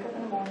 When I wake up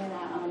in the morning,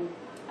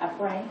 I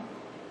pray,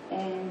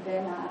 and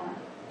then I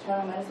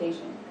turn on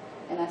meditation,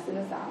 and I sit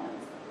in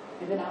silence,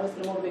 and then I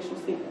listen to motivational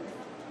speakers.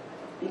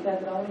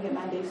 Because if I want to get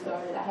my day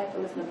started, I have to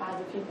listen to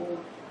positive people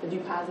to do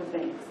positive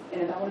things.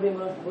 And if I want to be a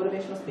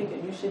motivational speaker,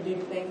 you should do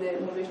the things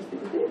that motivational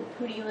speakers do.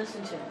 Who do you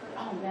listen to?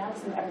 Oh man, I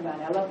listen to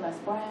everybody. I love Les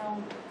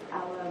Brown. I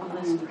love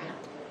Les Brown.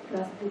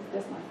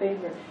 That's my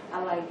favorite.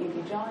 I like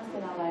E.B.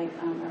 Johnston. I like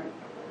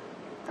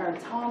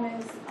Eric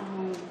Thomas.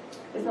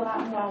 There's a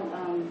lot more.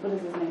 What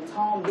is his name?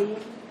 Tom B.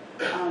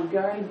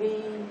 Gary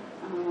V.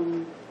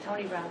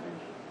 Tony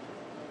Robbins.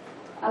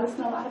 I listen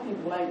to a lot of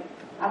people. Like,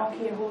 I don't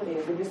care who it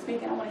is. If you're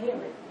speaking, I want to hear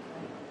it.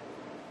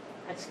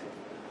 That's good.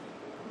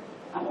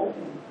 I'm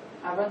open.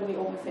 I'd rather be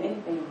open to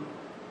anything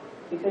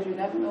because you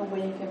never know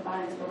where you can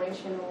find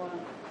inspiration or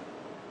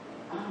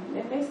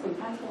basically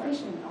find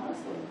inspiration,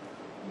 honestly.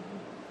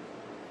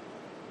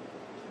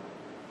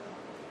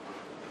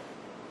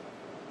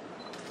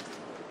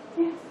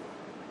 Yes.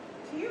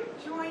 Do you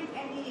join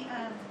any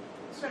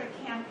sort of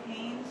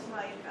campaigns?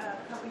 Like a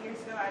couple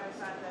years ago, I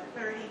was on the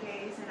 30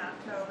 days in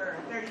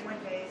October, 31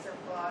 days of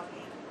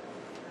blogging,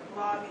 or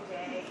blog a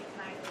day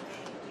kind of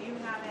thing. Do you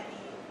have any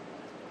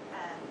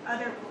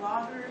other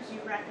bloggers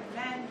you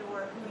recommend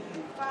or who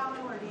you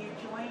follow, or do you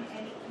join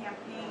any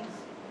campaigns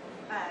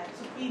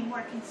to be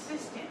more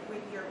consistent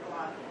with your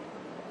blogging?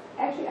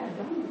 Actually, I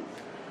don't.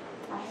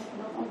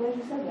 I'm glad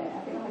you said that. I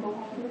think I'm going to go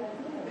home and do that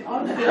today.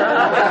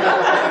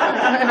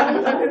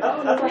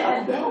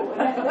 I don't.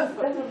 That's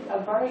a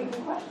very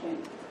good question.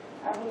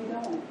 I really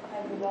don't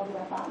have any bloggers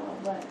I follow,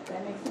 but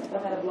that makes sense.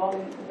 I've had a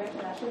blogging convention.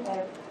 I should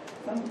have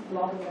some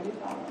bloggers I do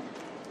follow.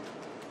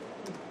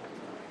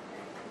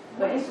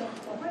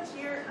 What's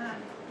your,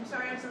 I'm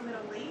sorry I was a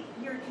little late,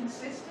 your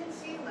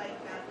consistency, like,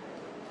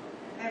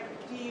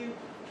 do you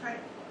try to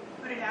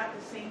put it out at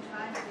the same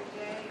time every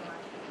day,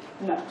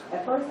 or? No.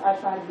 At first, I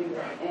tried to do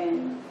that,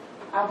 and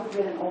I was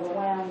getting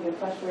overwhelmed and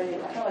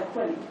frustrated. I felt like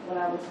quitting when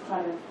I was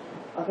trying to,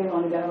 okay,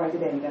 well, you got to write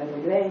today, you got to do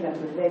it today, you got to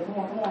do it today, come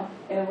on.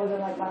 And it wasn't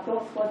like my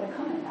thoughts wasn't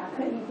coming. I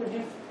couldn't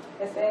produce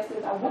as fast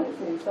as I wanted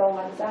to, so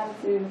I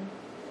decided to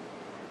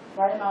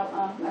write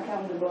my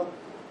calendar book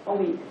a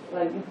week.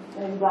 Like, you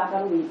block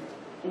out a week,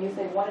 and you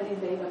say, one of these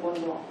days I'm going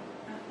to blog.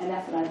 And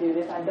that's what I do.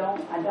 If I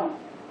don't, I don't.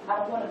 I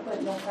don't want to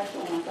put no pressure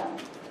on myself.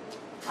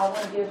 I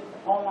want to give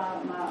all my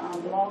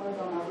bloggers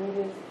or my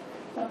readers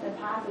something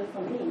positive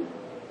for me.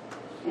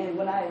 And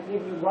when I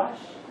give you rush,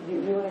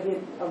 you're going to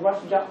get a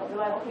rush jump up. You're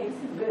like, okay, this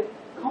is good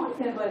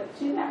content, but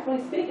she's not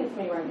really speaking to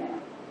me right now.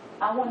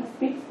 I want to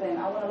speak to them.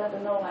 I want to let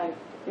them know, like,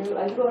 if you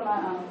go to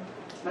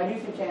my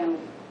YouTube channel,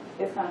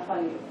 it's kind of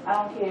funny. I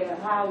don't care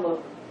how I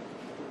look.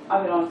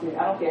 I'll be honest with you.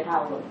 I don't care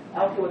how I look. I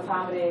don't care what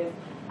time it is.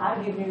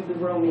 I'll give you the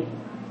real me.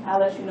 I'll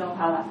let you know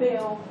how I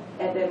feel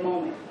at that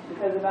moment.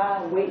 Because if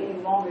I wait any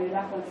longer, you're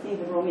not going to see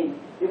the real me.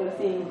 You're going to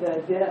see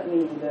the dead-up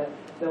me,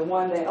 the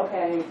one that,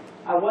 okay,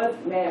 I was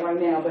mad right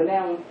now, but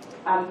now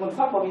I'm going to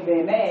talk about me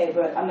being mad,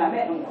 but I'm not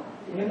mad no more.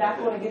 You're not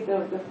going to get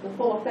the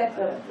full effect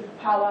of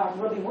how I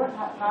really work,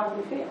 how I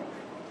really feel.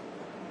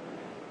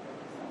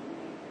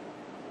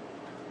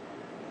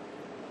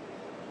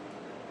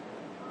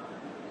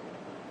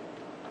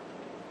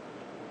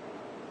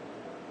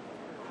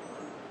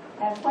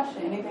 I have a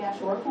question. Anything I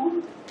should work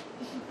on?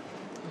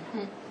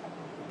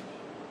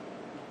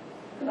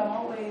 Because I'm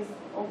always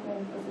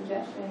open for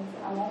suggestions.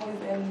 I'm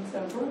always into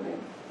improving.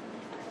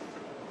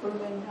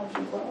 Improving helps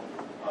you grow.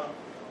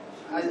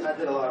 I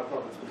did a lot of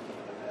public speaking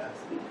in the past.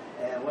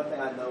 And one thing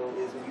I know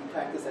is when you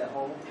practice at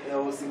home, it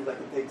always seems like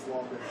it takes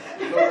longer.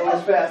 It goes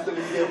much faster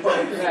when you get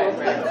public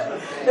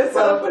speaking. It's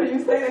so funny you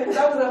say that because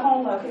I was at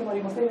home like, okay, well,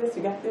 you going to say this?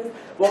 You got this?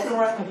 Walking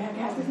around like, yeah, I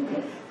got this.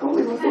 Go,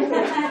 we going to say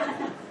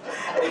that.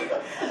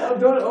 I'm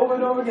doing it over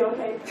and over again.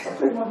 Okay, I'm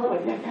putting my heart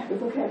like, yeah, I got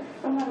this. Okay.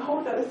 I'm like,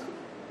 hold that. It's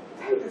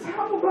take the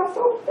time about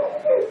so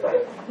fast.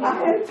 Like,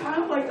 I had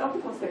time, like, I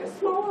was going to say it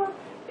slower.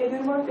 It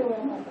didn't work the way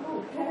I'm like,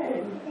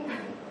 okay.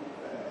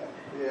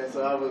 Yeah,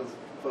 so I was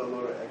put a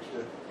little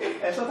extra.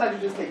 And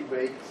sometimes you just take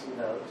breaks, you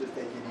know, just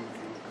take it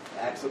easy.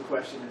 Ask a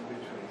question in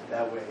between.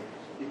 That way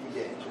you can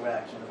get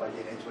interaction. If I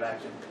get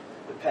interaction,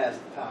 to pass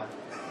the time.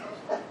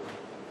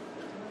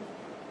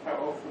 How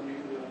often do you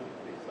do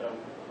this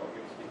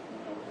public speaking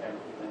or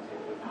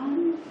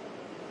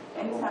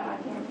Anytime I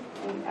can.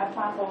 And I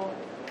apply for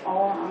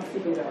all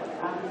speaking jobs.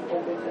 I'm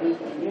open to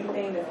anything.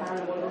 Anything that's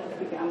hiring more local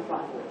speaking, I'm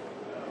applying for.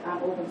 I'm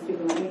open to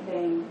speaking on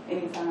anything,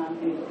 anytime,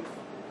 anyways.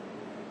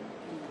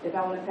 If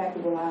I want to impact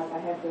people's lives, I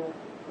have to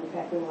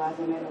impact people's lives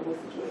no matter what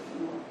situation,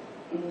 you know,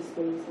 any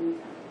space,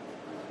 anytime.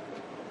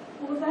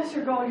 Well, if that's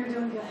your goal, you're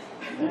doing good.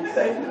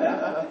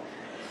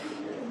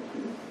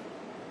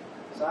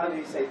 So how do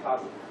you stay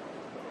positive?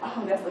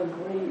 Oh, that's a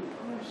great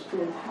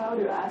question. How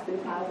do I stay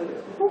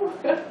positive?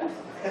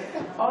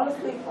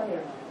 Honestly,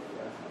 prayer.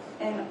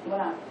 And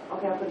I'll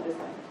put it this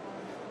way.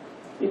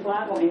 Before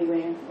I go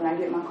anywhere, when I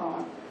get in my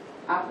car,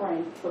 I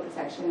pray for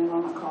protection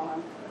around my car.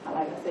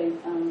 I say,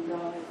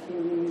 God, can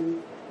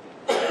you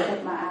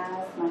protect my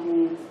eyes, my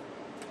hands,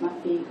 my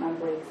feet, my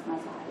brakes, my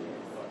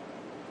tires,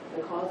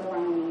 the cars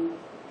around me,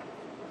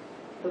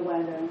 the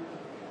weather,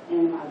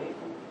 and my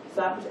vehicle.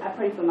 So I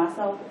pray for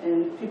myself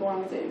and people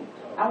around me too.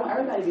 I want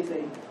everybody to be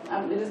safe.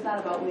 It is not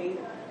about me.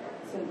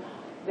 So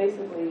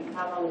basically,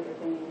 how I look at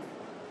things,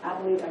 I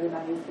believe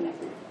everybody is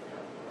connected.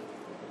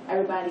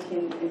 Everybody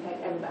can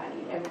impact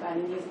everybody.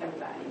 Everybody needs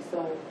everybody.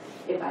 So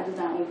if I just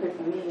not only pray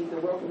for me, the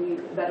world will be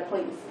a better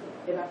place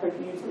if I pray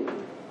for you too.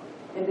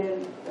 And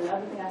then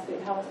another thing I say,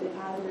 how I stay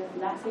positive,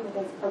 not taking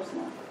things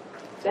personal.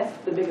 That's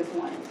the biggest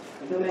one.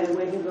 No matter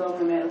where you go,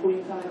 no matter who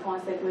you come in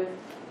contact with,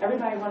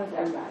 everybody runs to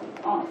everybody,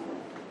 honestly.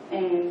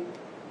 And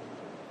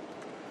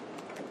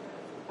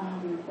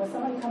when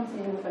somebody comes to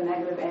you with a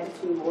negative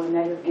attitude or a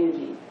negative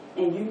energy,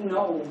 and you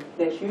know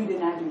that you did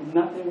not do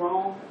nothing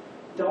wrong,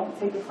 don't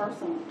take it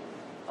personal.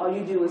 All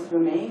you do is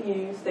remain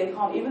you, stay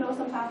calm. Even though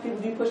sometimes people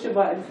do push your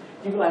buttons,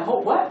 you be like, oh,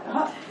 what?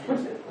 Huh?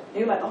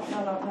 You're like, oh,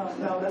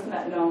 no, that's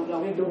not, no,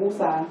 we do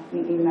woosah.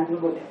 We're not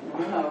going to go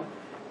there. No.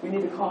 We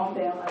need to calm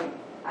down. Like,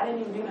 I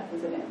didn't even do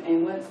nothing to them.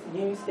 And once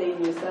you stay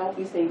yourself,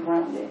 you stay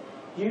grounded,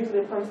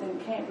 usually the person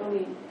can't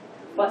really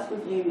fuss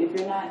with you if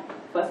you're not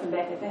fussing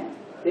back at them.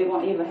 They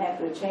won't even have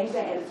to change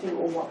their attitude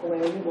or walk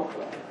away, or you walk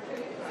away.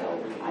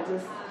 So I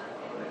just,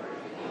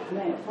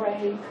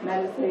 pray,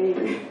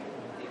 meditate,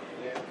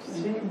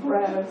 deep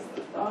breaths,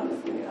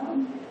 honestly.